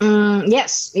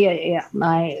 Yes. Yeah.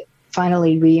 I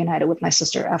finally reunited with my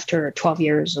sister after 12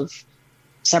 years of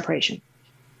separation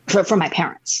from my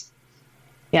parents.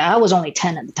 Yeah, I was only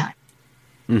 10 at the time.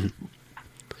 Mm-hmm.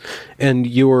 And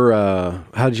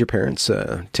how did your parents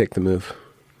take the move?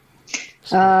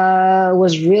 It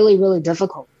was really, really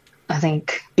difficult, I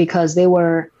think, because they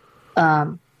were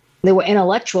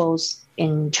intellectuals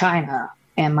in China,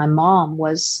 and my mom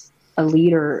was a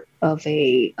leader of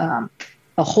a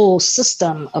whole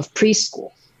system of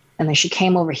preschool. And then she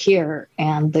came over here,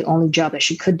 and the only job that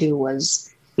she could do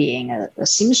was being a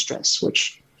seamstress,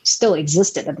 which still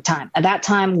existed at the time. At that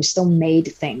time, we still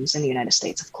made things in the United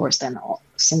States. Of course,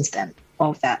 since then,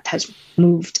 all of that has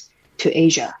moved to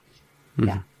Asia.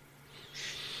 Mm-hmm.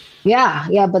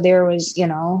 Yeah. But there was,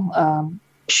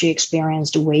 she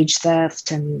experienced wage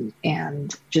theft and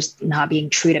just not being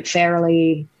treated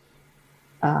fairly,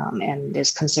 and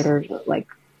is considered like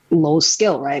low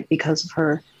skill, right? Because of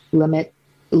her limit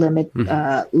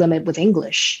with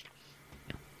English.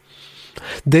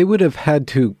 They would have had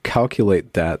to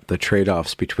calculate the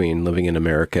trade-offs between living in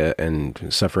America and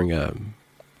suffering a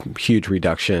huge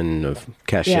reduction of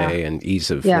cachet and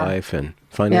ease of life and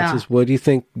finances. What do you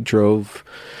think drove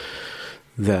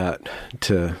that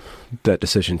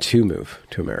decision to move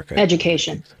to America?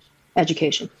 Education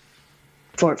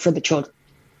for the children.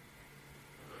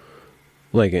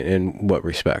 Like in what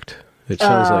respect? It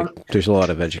sounds like there's a lot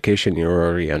of education you're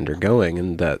already undergoing,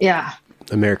 and that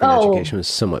American education was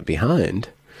somewhat behind.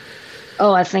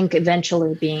 I think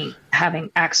eventually having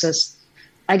access,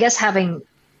 I guess having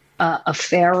a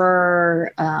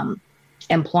fairer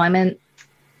employment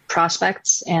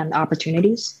prospects and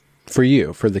opportunities. For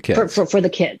you, for the kids. For the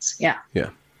kids, yeah. Yeah.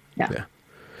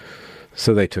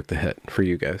 So they took the hit for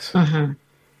you guys. Mm-hmm.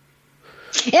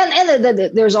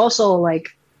 And there's also, like,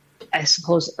 I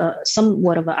suppose,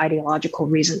 somewhat of an ideological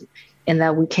reason in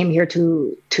that we came here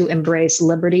to embrace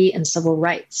liberty and civil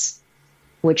rights,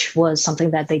 which was something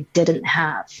that they didn't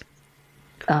have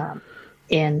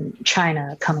in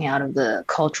China coming out of the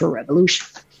Cultural Revolution.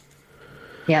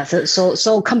 Yeah.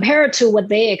 So compared to what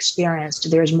they experienced,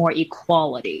 there's more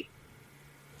equality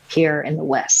here in the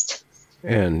West.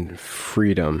 And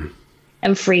freedom.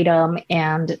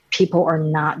 And people are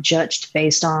not judged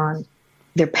based on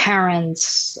their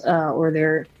parents or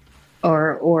their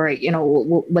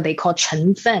what they call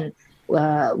成分,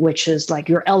 which is like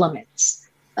your elements,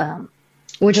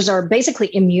 which are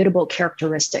basically immutable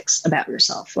characteristics about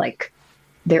yourself. Like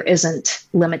there wasn't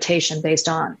limitation based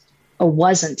on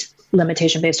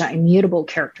immutable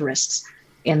characteristics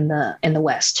in the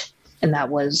West, and that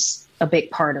was a big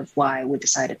part of why we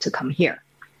decided to come here,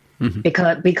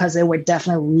 because they were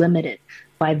definitely limited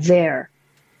by their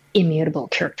immutable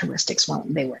characteristics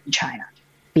when they were in China,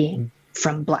 being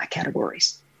from Black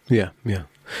categories. Yeah.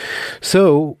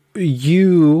 So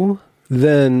you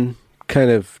then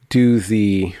kind of do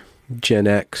the Gen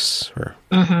X, or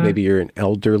maybe you're an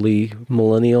elderly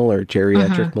millennial or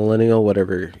geriatric millennial,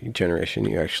 whatever generation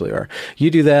you actually are. You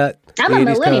do that. I'm a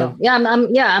millennial. Yeah, I'm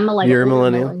a You're a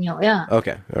millennial? Yeah.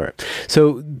 Okay, all right.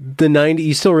 So the 90s,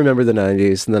 you still remember the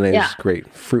 90s, and the 90s was great,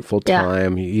 fruitful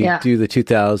time. You do the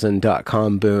 2000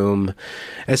 .com boom.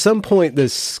 At some point,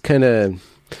 this kind of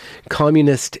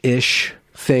communist-ish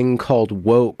thing called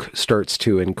woke starts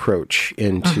to encroach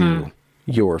into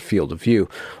your field of view.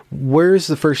 Where's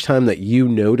the first time that you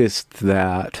noticed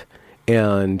that?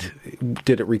 And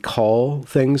did it recall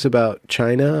things about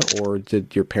China, or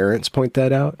did your parents point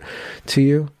that out to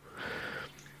you?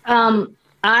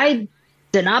 I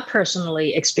did not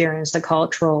personally experience the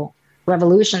Cultural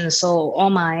Revolution, so all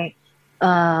my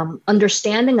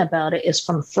understanding about it is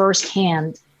from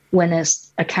firsthand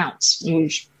witness accounts,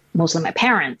 mostly my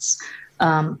parents.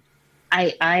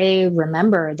 I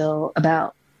remember, though,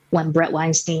 about when Bret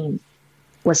Weinstein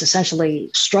was essentially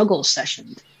struggle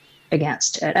sessioned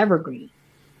against at Evergreen.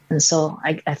 And so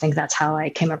I think that's how I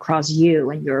came across you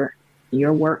and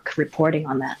your work reporting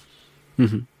on that.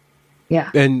 Yeah.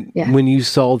 And when you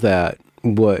saw that,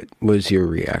 what was your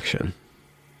reaction?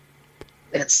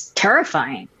 It's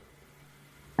terrifying.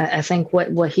 I think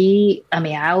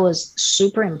I was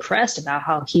super impressed about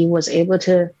how he was able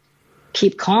to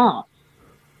keep calm.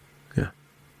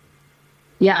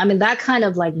 Yeah, I mean, that kind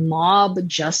of like mob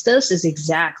justice is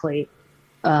exactly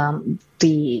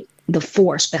the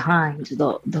force behind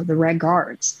the Red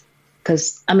Guards.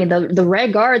 Because, I mean, the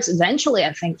Red Guards, eventually,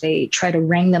 I think they try to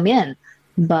rein them in.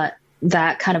 But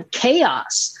that kind of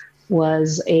chaos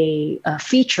was a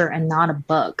feature and not a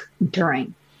bug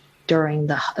during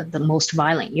the most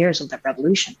violent years of the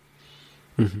revolution.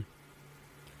 Yeah,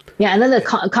 and then the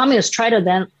communists try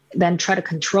to then try to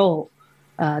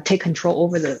take control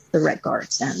over the Red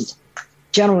Guards, and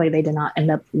generally they did not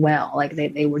end up well. Like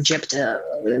they were gypped,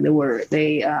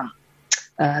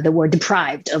 they were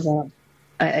deprived of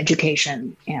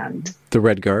education, and the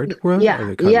Red Guard were?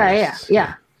 The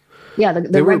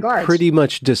they Red were Guards pretty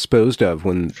much disposed of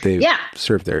when they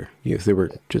served their youth. They were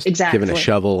just given a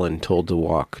shovel and told to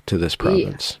walk to this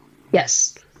province.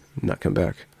 Yes. Not come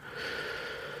back.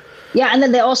 Yeah, and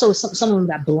then they also some of them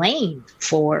got blamed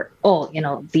for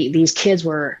these kids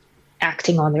were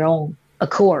acting on their own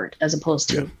accord as opposed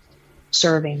to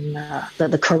serving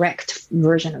the correct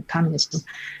version of communism.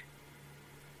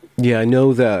 Yeah, I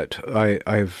know that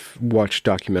I've watched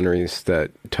documentaries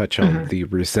that touch on the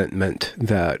resentment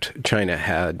that China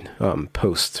had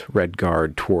post Red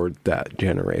Guard toward that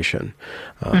generation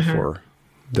for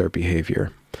their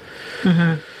behavior.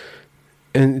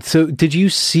 And so did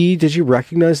you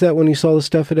recognize that when you saw the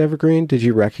stuff at Evergreen? Did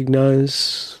you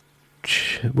recognize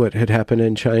what had happened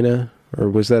in China? Or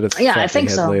was that a thought I think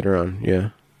you had so. later on? Yeah.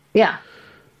 Yeah.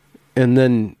 And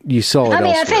then you saw it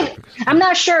elsewhere. I'm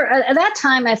not sure. At that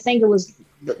time, I think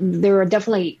there were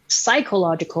definitely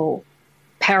psychological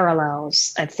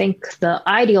parallels. I think the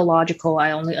ideological,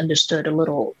 I only understood a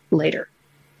little later.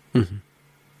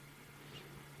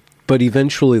 But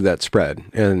eventually that spread,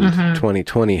 and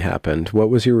 2020 happened. What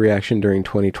was your reaction during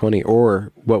 2020?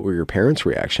 Or what were your parents'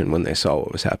 reaction when they saw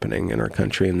what was happening in our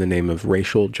country in the name of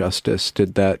racial justice?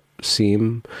 Did that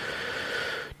seem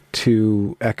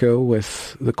to echo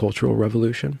with the Cultural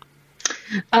Revolution?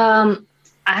 I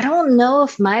don't know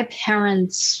if my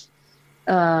parents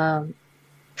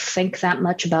think that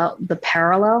much about the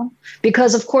parallel,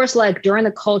 because of course, like during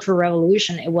the Cultural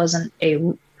Revolution, it wasn't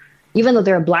even though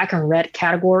there are black and red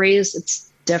categories,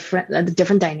 it's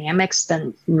different dynamics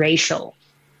than racial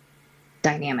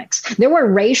dynamics. There were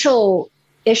racial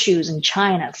issues in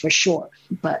China for sure,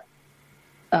 but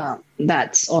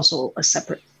that's also a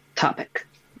separate topic.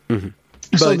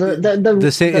 So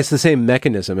it's the same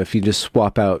mechanism. If you just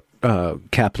swap out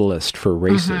capitalist for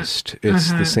racist,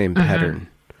 it's the same pattern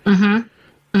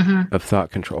of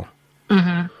thought control.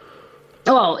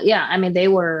 Well, yeah, I mean, they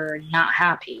were not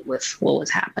happy with what was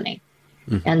happening.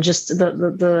 And just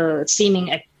the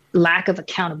seeming lack of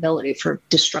accountability for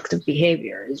destructive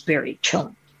behavior is very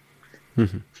chilling.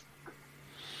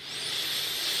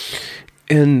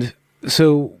 And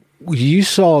so you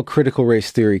saw critical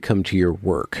race theory come to your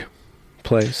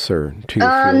workplace or to your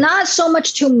field? Not so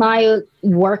much to my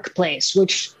workplace,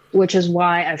 which is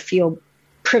why I feel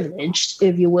privileged,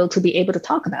 if you will, to be able to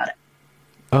talk about it.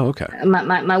 Oh, okay.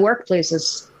 My workplace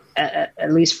is,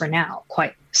 at least for now,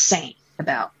 quite sane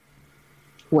about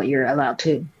what you're allowed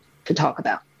to talk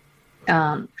about.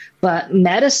 But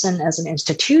medicine as an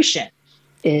institution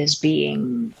is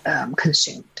being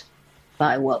consumed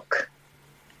by woke.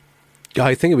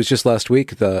 I think it was just last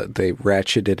week they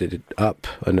ratcheted it up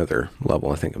another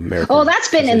level. I think American. Oh, that's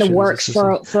been in the works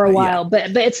for a while, yeah.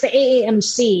 But it's the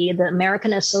AAMC, the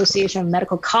American Association of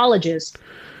Medical Colleges,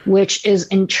 which is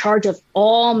in charge of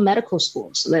all medical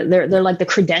schools. They're like the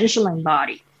credentialing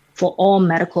body for all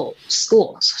medical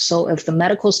schools. So if the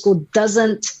medical school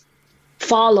doesn't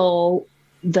follow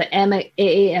the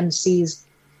AAMC's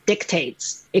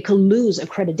dictates, it could lose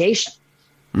accreditation.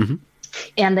 Mm-hmm.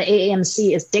 And the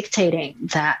AAMC is dictating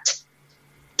that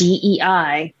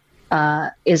DEI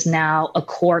is now a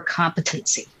core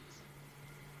competency.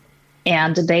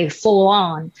 And they full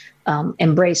on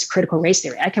embrace critical race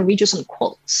theory. I can read you some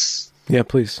quotes. Yeah,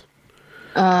 please.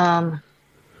 I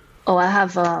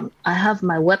have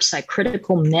my website,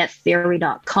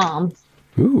 criticalmettheory.com.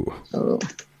 Ooh. So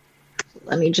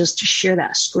let me just share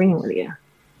that screen with you.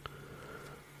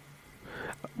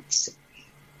 Let's see.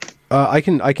 I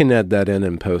can add that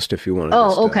in post if you want to.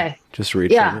 Okay. Just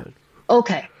read from it.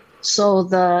 Okay. So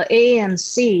the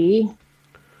AAMC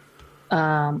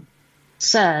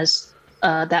says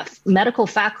that medical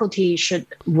faculty should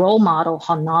role model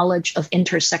how knowledge of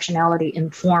intersectionality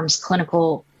informs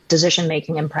clinical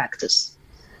decision-making and practice.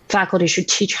 Faculty should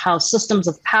teach how systems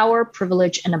of power,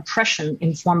 privilege, and oppression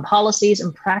inform policies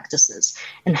and practices,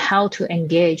 and how to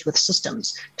engage with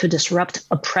systems to disrupt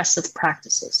oppressive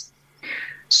practices.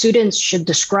 Students should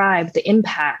describe the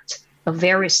impact of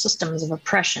various systems of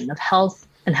oppression of health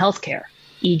and healthcare,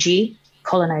 e.g.,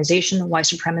 colonization, white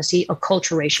supremacy,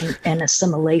 acculturation, and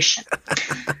assimilation.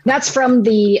 That's from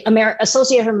the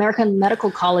Association of American Medical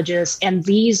Colleges, and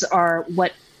these are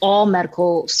what all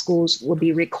medical schools will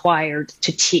be required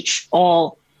to teach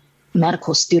all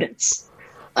medical students.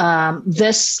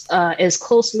 This is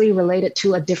closely related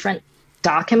to a different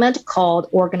document called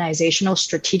Organizational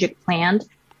Strategic Plan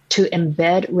to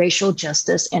Embed Racial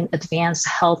Justice and Advance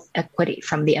Health Equity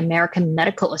from the American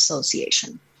Medical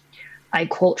Association. I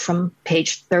quote from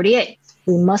page 38.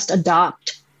 We must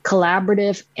adopt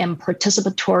collaborative and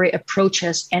participatory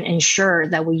approaches and ensure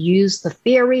that we use the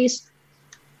theories,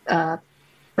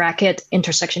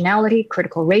 intersectionality,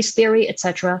 critical race theory,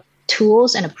 etc.,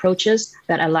 tools and approaches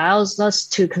that allows us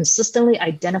to consistently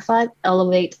identify,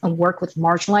 elevate, and work with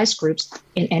marginalized groups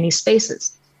in any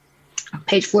spaces.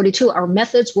 Page 42, our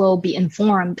methods will be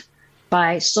informed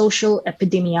by social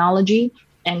epidemiology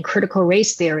and critical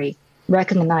race theory,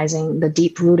 recognizing the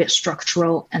deep-rooted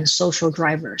structural and social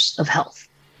drivers of health.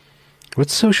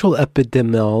 What's social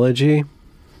epidemiology?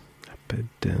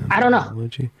 I don't know.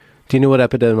 Do you know what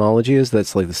epidemiology is?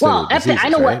 That's like the study of diseases, I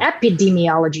know right? what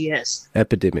epidemiology is.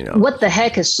 Epidemiology. What the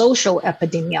heck is social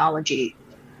epidemiology?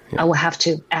 Yeah. I will have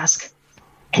to ask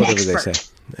an expert. Whatever they say.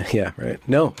 Yeah, right.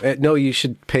 No, you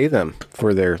should pay them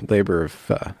for their labor of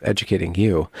educating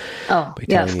you. Oh,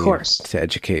 yeah, of course. To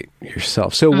educate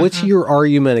yourself. So what's your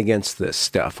argument against this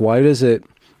stuff? Why does it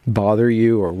bother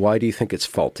you, or why do you think it's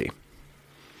faulty?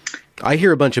 I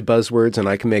hear a bunch of buzzwords, and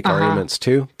I can make arguments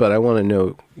too, but I want to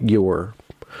know your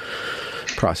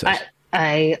process.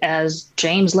 I, as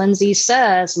James Lindsay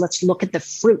says, let's look at the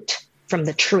fruit from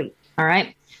the tree, all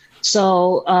right?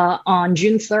 So on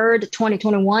June 3rd,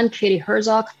 2021, Katie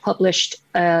Herzog published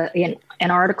an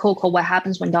article called What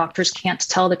Happens When Doctors Can't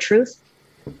Tell the Truth.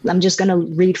 I'm just going to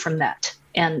read from that,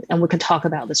 and we can talk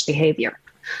about this behavior.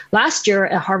 Last year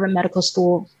at Harvard Medical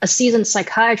School, a seasoned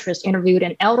psychiatrist interviewed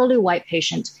an elderly white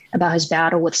patient about his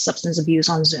battle with substance abuse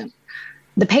on Zoom.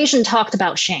 The patient talked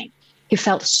about shame. He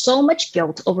felt so much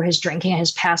guilt over his drinking and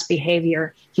his past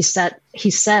behavior. He said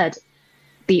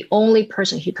the only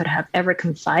person he could have ever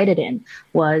confided in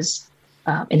was,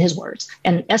 in his words,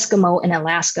 an Eskimo in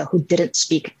Alaska who didn't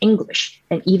speak English.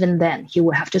 And even then, he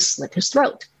would have to slit his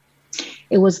throat.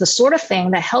 It was the sort of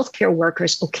thing that healthcare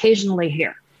workers occasionally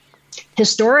hear.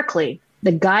 Historically,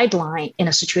 the guideline in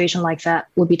a situation like that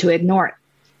would be to ignore it.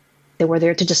 They were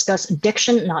there to discuss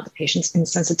addiction, not the patient's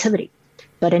insensitivity.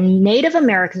 But a Native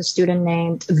American student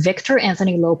named Victor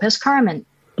Anthony Lopez Carmen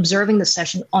observing the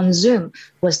session on Zoom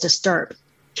was disturbed.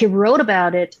 He wrote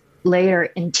about it later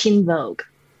in Teen Vogue.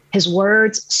 His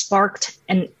words sparked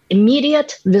an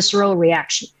immediate visceral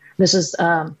reaction. This is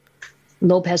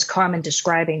Lopez Carmen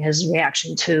describing his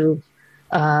reaction to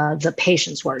the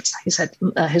patient's words. He said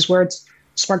his words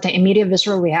sparked an immediate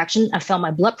visceral reaction. I felt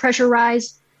my blood pressure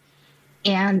rise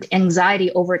and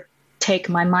anxiety overtake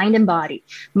my mind and body.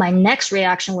 My next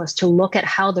reaction was to look at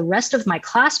how the rest of my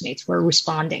classmates were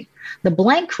responding. The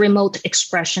blank remote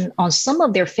expression on some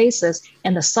of their faces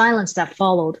and the silence that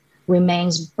followed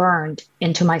remains burned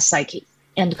into my psyche,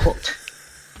 end quote.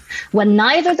 When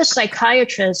neither the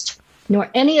psychiatrist nor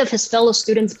any of his fellow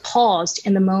students paused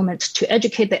in the moment to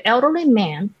educate the elderly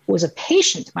man, who was a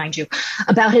patient, mind you,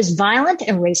 about his violent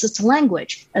and racist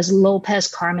language, as Lopez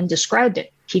Carmen described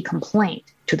it, he complained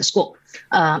to the school.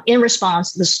 In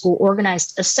response, the school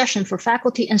organized a session for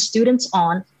faculty and students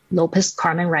on, Lopez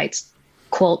Carmen writes,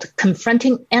 quote,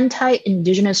 confronting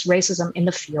anti-Indigenous racism in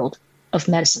the field of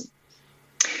medicine.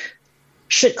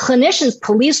 Should clinicians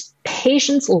police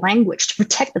patients' language to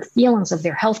protect the feelings of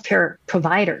their healthcare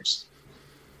providers?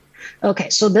 Okay,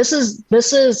 so this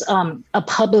is a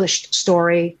published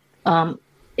story.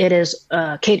 It is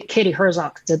Katie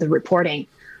Herzog did the reporting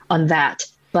on that,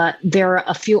 but there are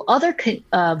a few other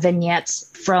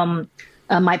vignettes from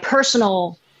my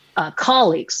personal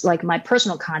colleagues, like my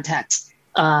personal contacts.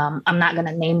 I'm not going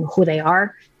to name who they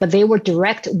are, but they were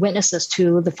direct witnesses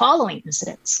to the following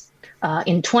incidents.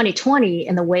 In 2020,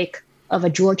 in the wake of the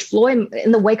George Floyd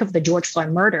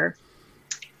murder,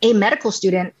 a medical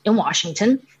student in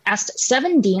Washington asked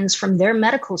 7 deans from their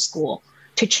medical school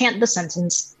to chant the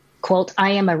sentence, quote,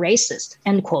 I am a racist,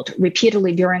 end quote,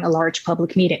 repeatedly during a large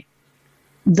public meeting.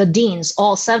 The deans,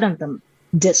 all 7 of them,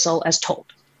 did so as told.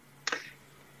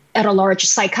 At a large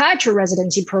psychiatry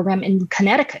residency program in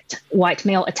Connecticut, white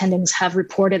male attendings have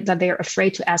reported that they are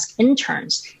afraid to ask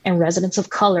interns and residents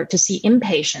of color to see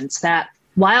inpatients that,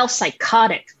 while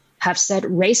psychotic, have said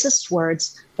racist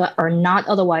words but are not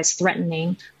otherwise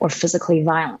threatening or physically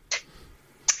violent.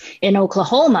 In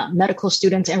Oklahoma, medical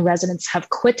students and residents have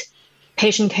quit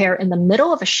patient care in the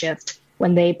middle of a shift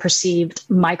when they perceived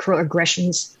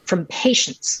microaggressions from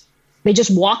patients. They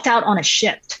just walked out on a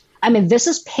shift. I mean, this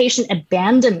is patient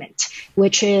abandonment,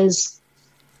 which is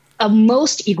a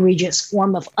most egregious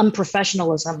form of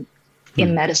unprofessionalism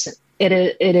in medicine. It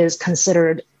is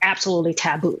considered absolutely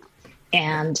taboo.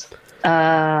 And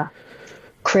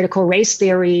critical race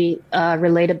theory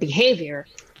related behavior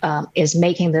is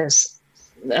making this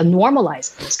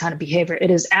normalize this kind of behavior.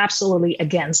 It is absolutely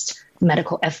against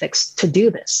medical ethics to do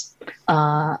this.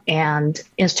 And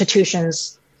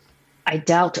institutions, I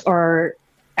doubt, are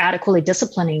adequately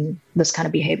disciplining this kind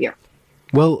of behavior.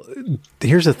 Well,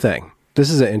 here's the thing. This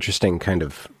is an interesting kind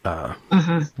of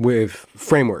with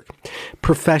framework.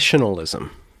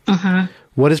 Professionalism.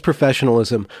 What is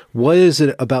professionalism? What is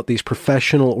it about these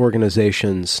professional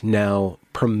organizations now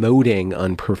promoting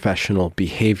unprofessional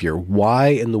behavior? Why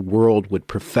in the world would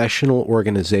professional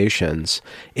organizations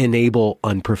enable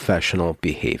unprofessional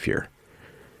behavior?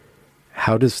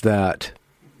 How does that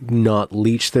not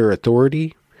leech their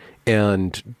authority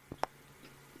and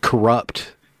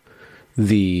corrupt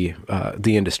the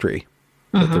industry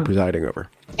that they're presiding over?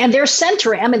 And they're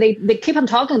centering. I mean, they keep on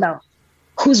talking about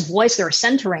whose voice they're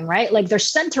centering, right? Like they're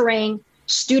centering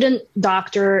student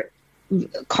doctor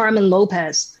Carmen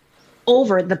Lopez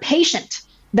over the patient.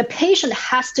 The patient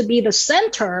has to be the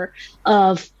center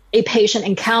of a patient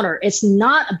encounter. It's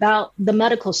not about the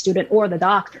medical student or the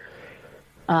doctor.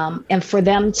 And for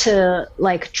them to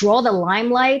like draw the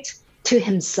limelight to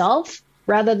himself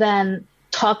rather than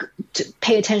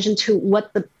pay attention to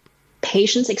what the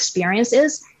patient's experience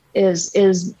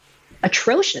is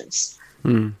atrocious.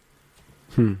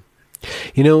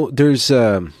 You know, there's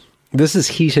this is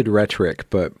heated rhetoric,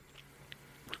 but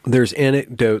there's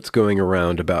anecdotes going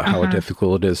around about how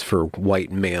difficult it is for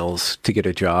white males to get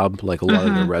a job. Like a lot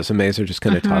of their resumes are just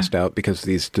kind of tossed out because of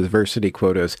these diversity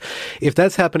quotas. If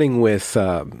that's happening with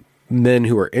men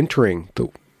who are entering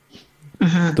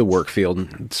the work field,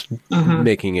 it's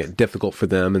making it difficult for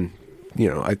them. And, you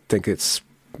know, I think it's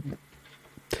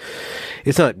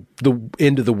not the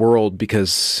end of the world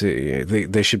because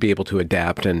they should be able to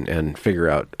adapt and figure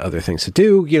out other things to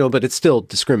do, you know, but it's still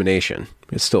discrimination.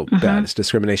 It's still bad. It's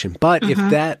discrimination. But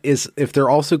if they're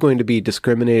also going to be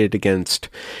discriminated against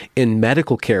in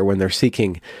medical care when they're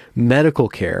seeking medical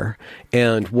care,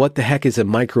 and what the heck is a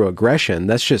microaggression?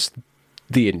 That's just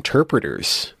the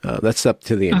interpreters. That's up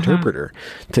to the interpreter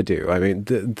to do. I mean,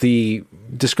 the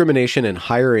discrimination in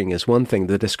hiring is one thing.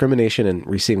 The discrimination in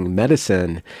receiving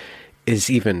medicine is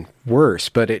even worse.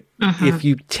 But if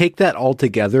you take that all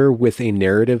together with a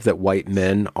narrative that white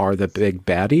men are the big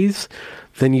baddies,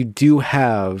 then you do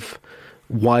have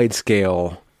wide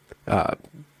scale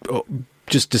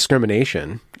just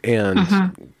discrimination.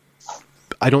 And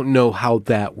I don't know how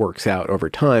that works out over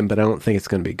time, but I don't think it's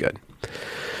going to be good.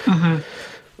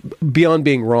 Beyond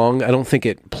being wrong, I don't think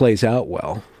it plays out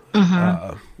well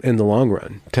in the long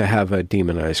run to have a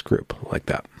demonized group like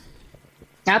that.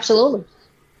 Absolutely.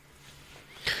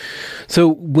 So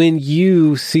when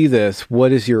you see this,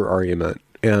 what is your argument?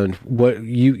 And what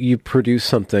you produce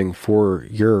something for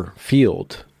your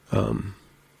field to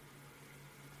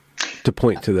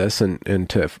point to this and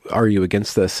to argue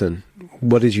against this, and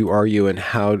what did you argue, and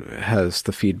how has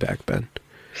the feedback been?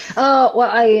 Well,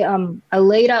 I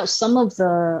laid out some of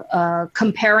the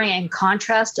comparing and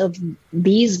contrast of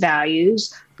these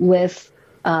values with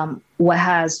what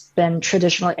has been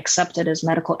traditionally accepted as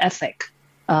medical ethic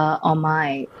on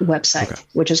my website,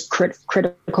 which is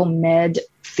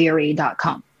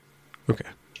criticalmedtheory.com. Okay.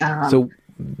 So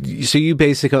you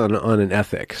base it on an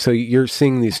ethic. So you're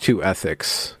seeing these two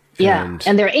ethics. Yeah,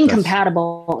 and they're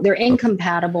incompatible. They're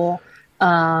incompatible.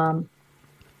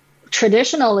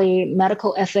 Traditionally,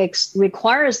 medical ethics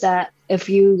requires that if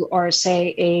you are,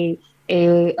 say,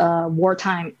 a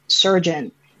wartime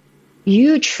surgeon,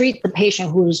 you treat the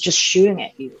patient who was just shooting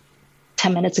at you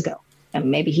 10 minutes ago,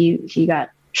 and maybe he got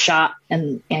shot,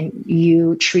 and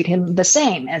you treat him the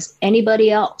same as anybody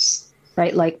else,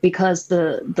 right? Like, because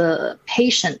the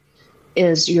patient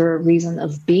is your reason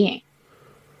of being,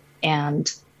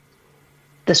 and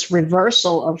this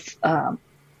reversal of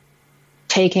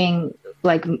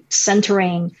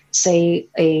centering, say,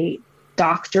 a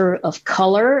doctor of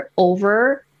color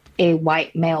over a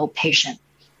white male patient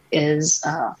is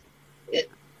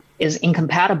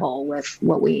incompatible with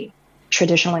what we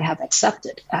traditionally have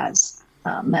accepted as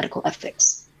medical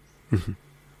ethics.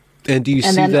 And do you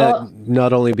see that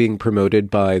not only being promoted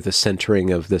by the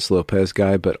centering of this Lopez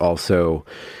guy, but also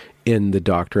in the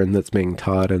doctrine that's being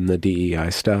taught and the DEI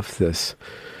stuff? It's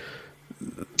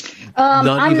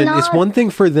one thing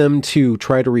for them to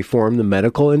try to reform the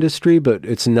medical industry, but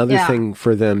it's another thing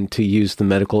for them to use the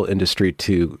medical industry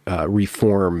to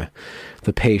reform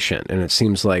the patient. And it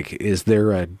seems like, is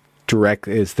there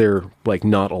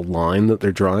not a line that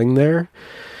they're drawing there?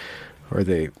 Are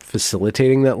they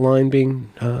facilitating that line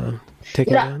being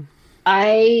taken down?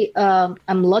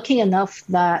 I'm lucky enough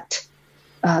that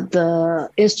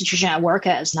the institution I work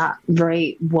at is not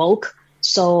very woke,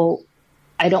 so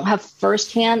I don't have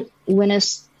firsthand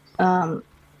witness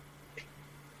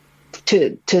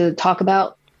to talk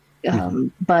about,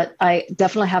 but I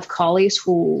definitely have colleagues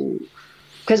who,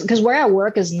 because where I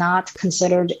work is not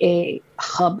considered a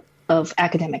hub of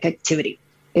academic activity.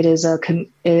 It is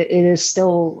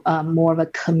still more of a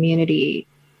community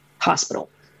hospital.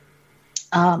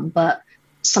 But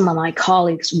some of my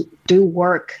colleagues do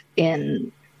work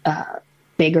in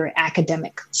bigger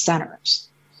academic centers.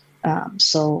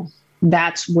 So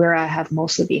that's where I have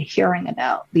mostly been hearing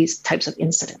about these types of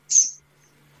incidents.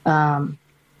 So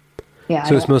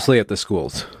it's mostly at the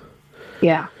schools.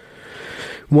 Yeah.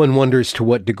 One wonders to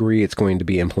what degree it's going to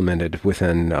be implemented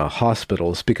within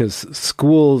hospitals, because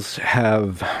schools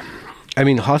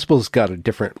hospitals got a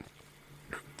different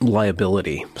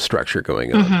liability structure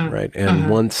going on, right? And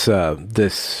once I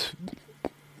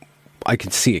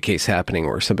could see a case happening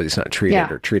where somebody's not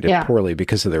treated or treated poorly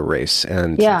because of their race,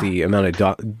 and the amount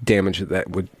of damage that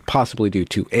would possibly do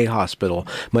to a hospital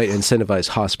might incentivize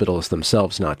hospitals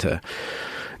themselves not to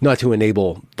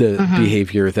enable the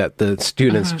behavior that the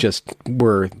students just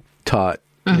were taught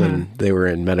when they were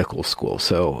in medical school.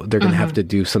 So they're going to have to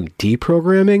do some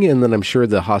deprogramming, and then I'm sure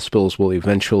the hospitals will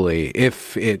eventually,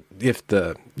 if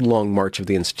the long march of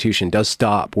the institution does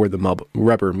stop where the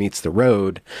rubber meets the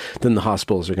road, then the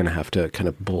hospitals are going to have to kind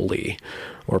of bully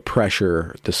or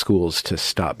pressure the schools to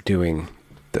stop doing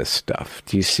this stuff.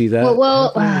 Do you see that?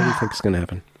 Well, what do you think is going to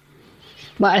happen?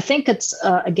 Well, I think it's,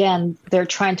 again, they're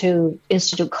trying to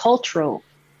institute cultural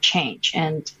change,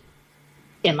 and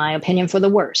in my opinion, for the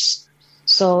worse.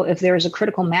 So if there is a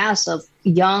critical mass of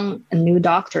young and new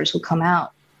doctors who come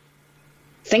out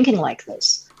thinking like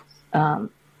this,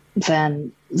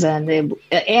 then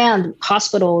and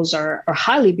hospitals are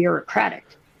highly bureaucratic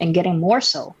and getting more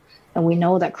so. And we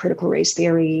know that critical race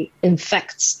theory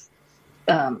infects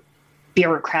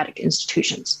bureaucratic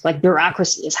institutions. Like,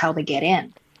 bureaucracy is how they get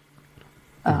in.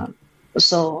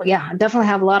 So yeah, I definitely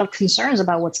have a lot of concerns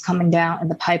about what's coming down in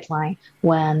the pipeline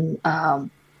when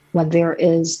there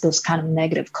is this kind of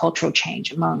negative cultural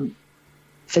change among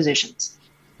physicians.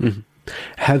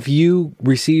 Have you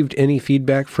received any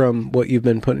feedback from what you've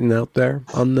been putting out there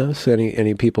on this?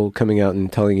 Any people coming out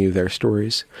and telling you their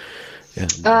stories?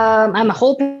 And, I'm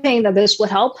hoping that this would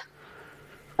help.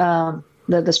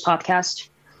 This podcast.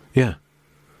 Yeah.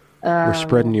 We're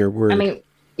spreading your word. I mean,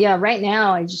 yeah, right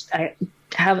now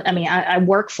I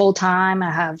work full time.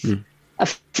 I have a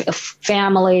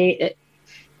family.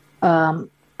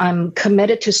 I'm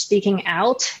committed to speaking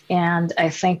out, and I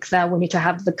think that we need to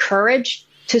have the courage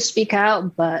to speak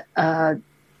out, but I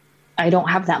don't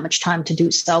have that much time to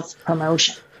do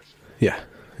self-promotion. Yeah.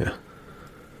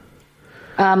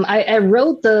 I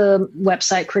wrote the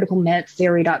website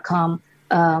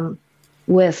criticalmedtheory.com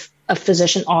with a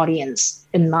physician audience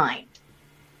in mind,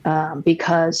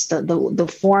 because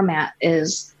the format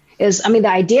is the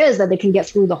idea is that they can get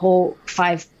through the whole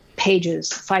 5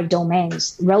 pages, 5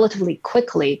 domains relatively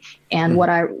quickly. And what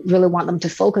I really want them to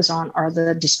focus on are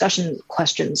the discussion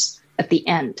questions at the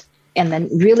end, and then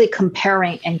really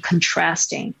comparing and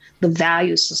contrasting the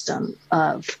value system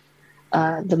of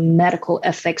the medical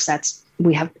ethics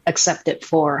we have accepted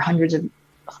for hundreds of,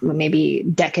 maybe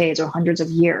decades or hundreds of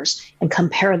years, and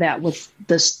compare that with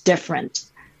this different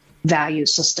value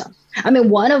system. I mean,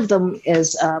 one of them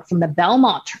is from the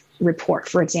Belmont report,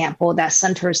 for example, that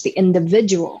centers the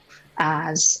individual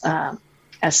as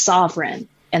sovereign,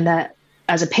 and that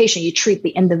as a patient, you treat the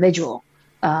individual.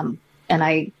 And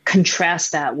I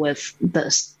contrast that with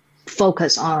this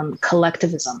focus on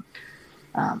collectivism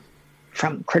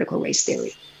from critical race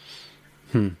theory.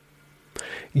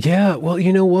 Yeah, well,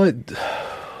 you know what?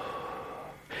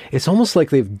 It's almost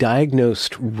like they've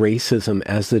diagnosed racism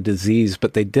as a disease,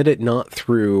 but they did it not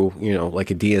through,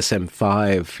 like a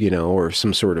DSM-5, or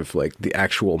some sort of like the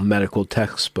actual medical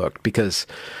textbook, because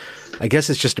I guess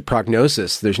it's just a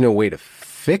prognosis. There's no way to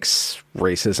fix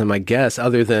racism, I guess,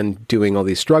 other than doing all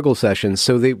these struggle sessions.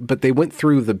 But they went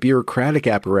through the bureaucratic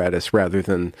apparatus rather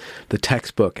than the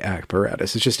textbook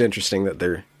apparatus. It's just interesting that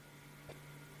they're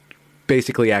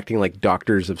basically acting like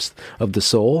doctors of the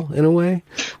soul in a way.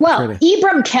 Well,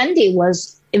 Ibram Kendi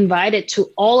was invited to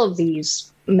all of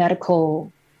these medical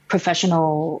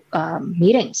professional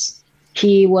meetings.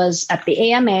 He was at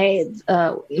the AMA,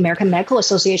 American Medical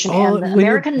Association, and the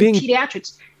American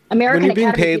Pediatrics. When you're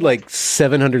being paid like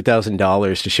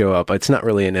 $700,000 to show up, it's not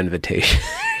really an invitation.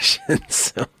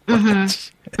 So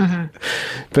much.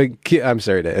 But I'm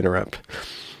sorry to interrupt.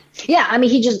 Yeah, I mean,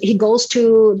 he goes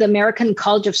to the American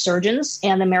College of Surgeons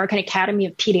and the American Academy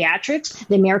of Pediatrics,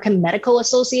 the American Medical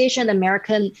Association, the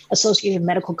American Association of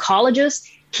Medical Colleges.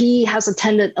 He has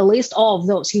attended at least all of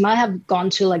those. He might have gone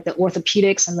to like the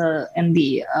orthopedics and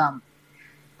the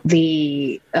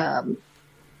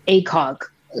ACOG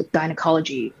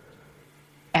gynecology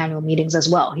annual meetings as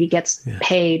well. He gets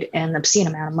paid an obscene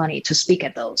amount of money to speak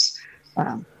at those,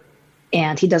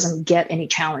 and he doesn't get any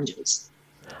challenges.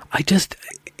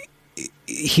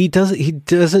 He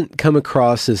doesn't come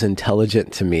across as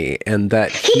intelligent to me, and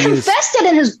that he confessed it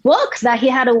in his book that he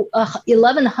had a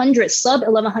 1100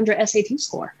 SAT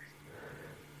score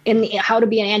in How to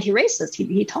Be an Anti-Racist.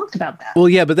 He talked about that. Well,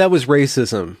 yeah, but that was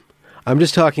racism. I'm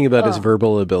just talking about his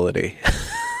verbal ability.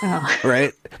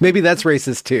 Right? Maybe that's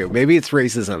racist too. Maybe it's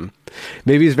racism.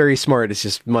 Maybe he's very smart. It's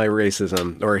just my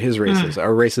racism or his racism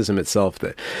or racism itself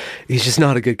that he's just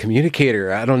not a good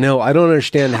communicator. I don't know. I don't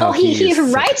understand how he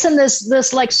writes in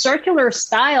this like circular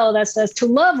style that says to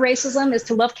love racism is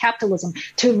to love capitalism.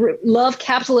 To love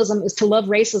capitalism is to love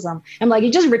racism. I'm like,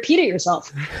 you just repeat it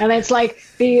yourself. And it's like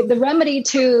the remedy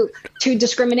to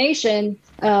discrimination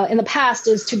in the past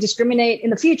is to discriminate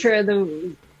in the future.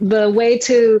 The way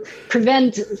to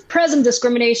prevent present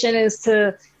discrimination is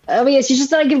to, it's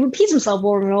just like it repeats himself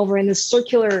over and over in this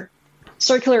circular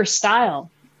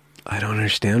style. I don't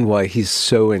understand why he's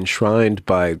so enshrined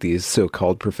by these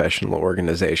so-called professional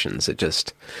organizations.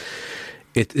 It's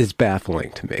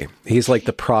baffling to me. He's like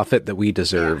the prophet that we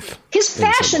deserve. His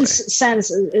fashion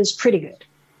sense is pretty good.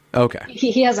 Okay.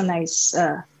 He has a nice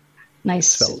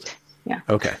suit. Yeah.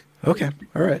 Okay. All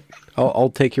right. I'll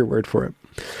take your word for it.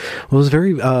 Well, it was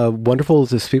very wonderful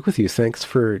to speak with you. Thanks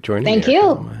for joining me.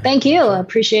 Thank you. I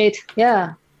appreciate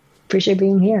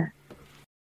being here.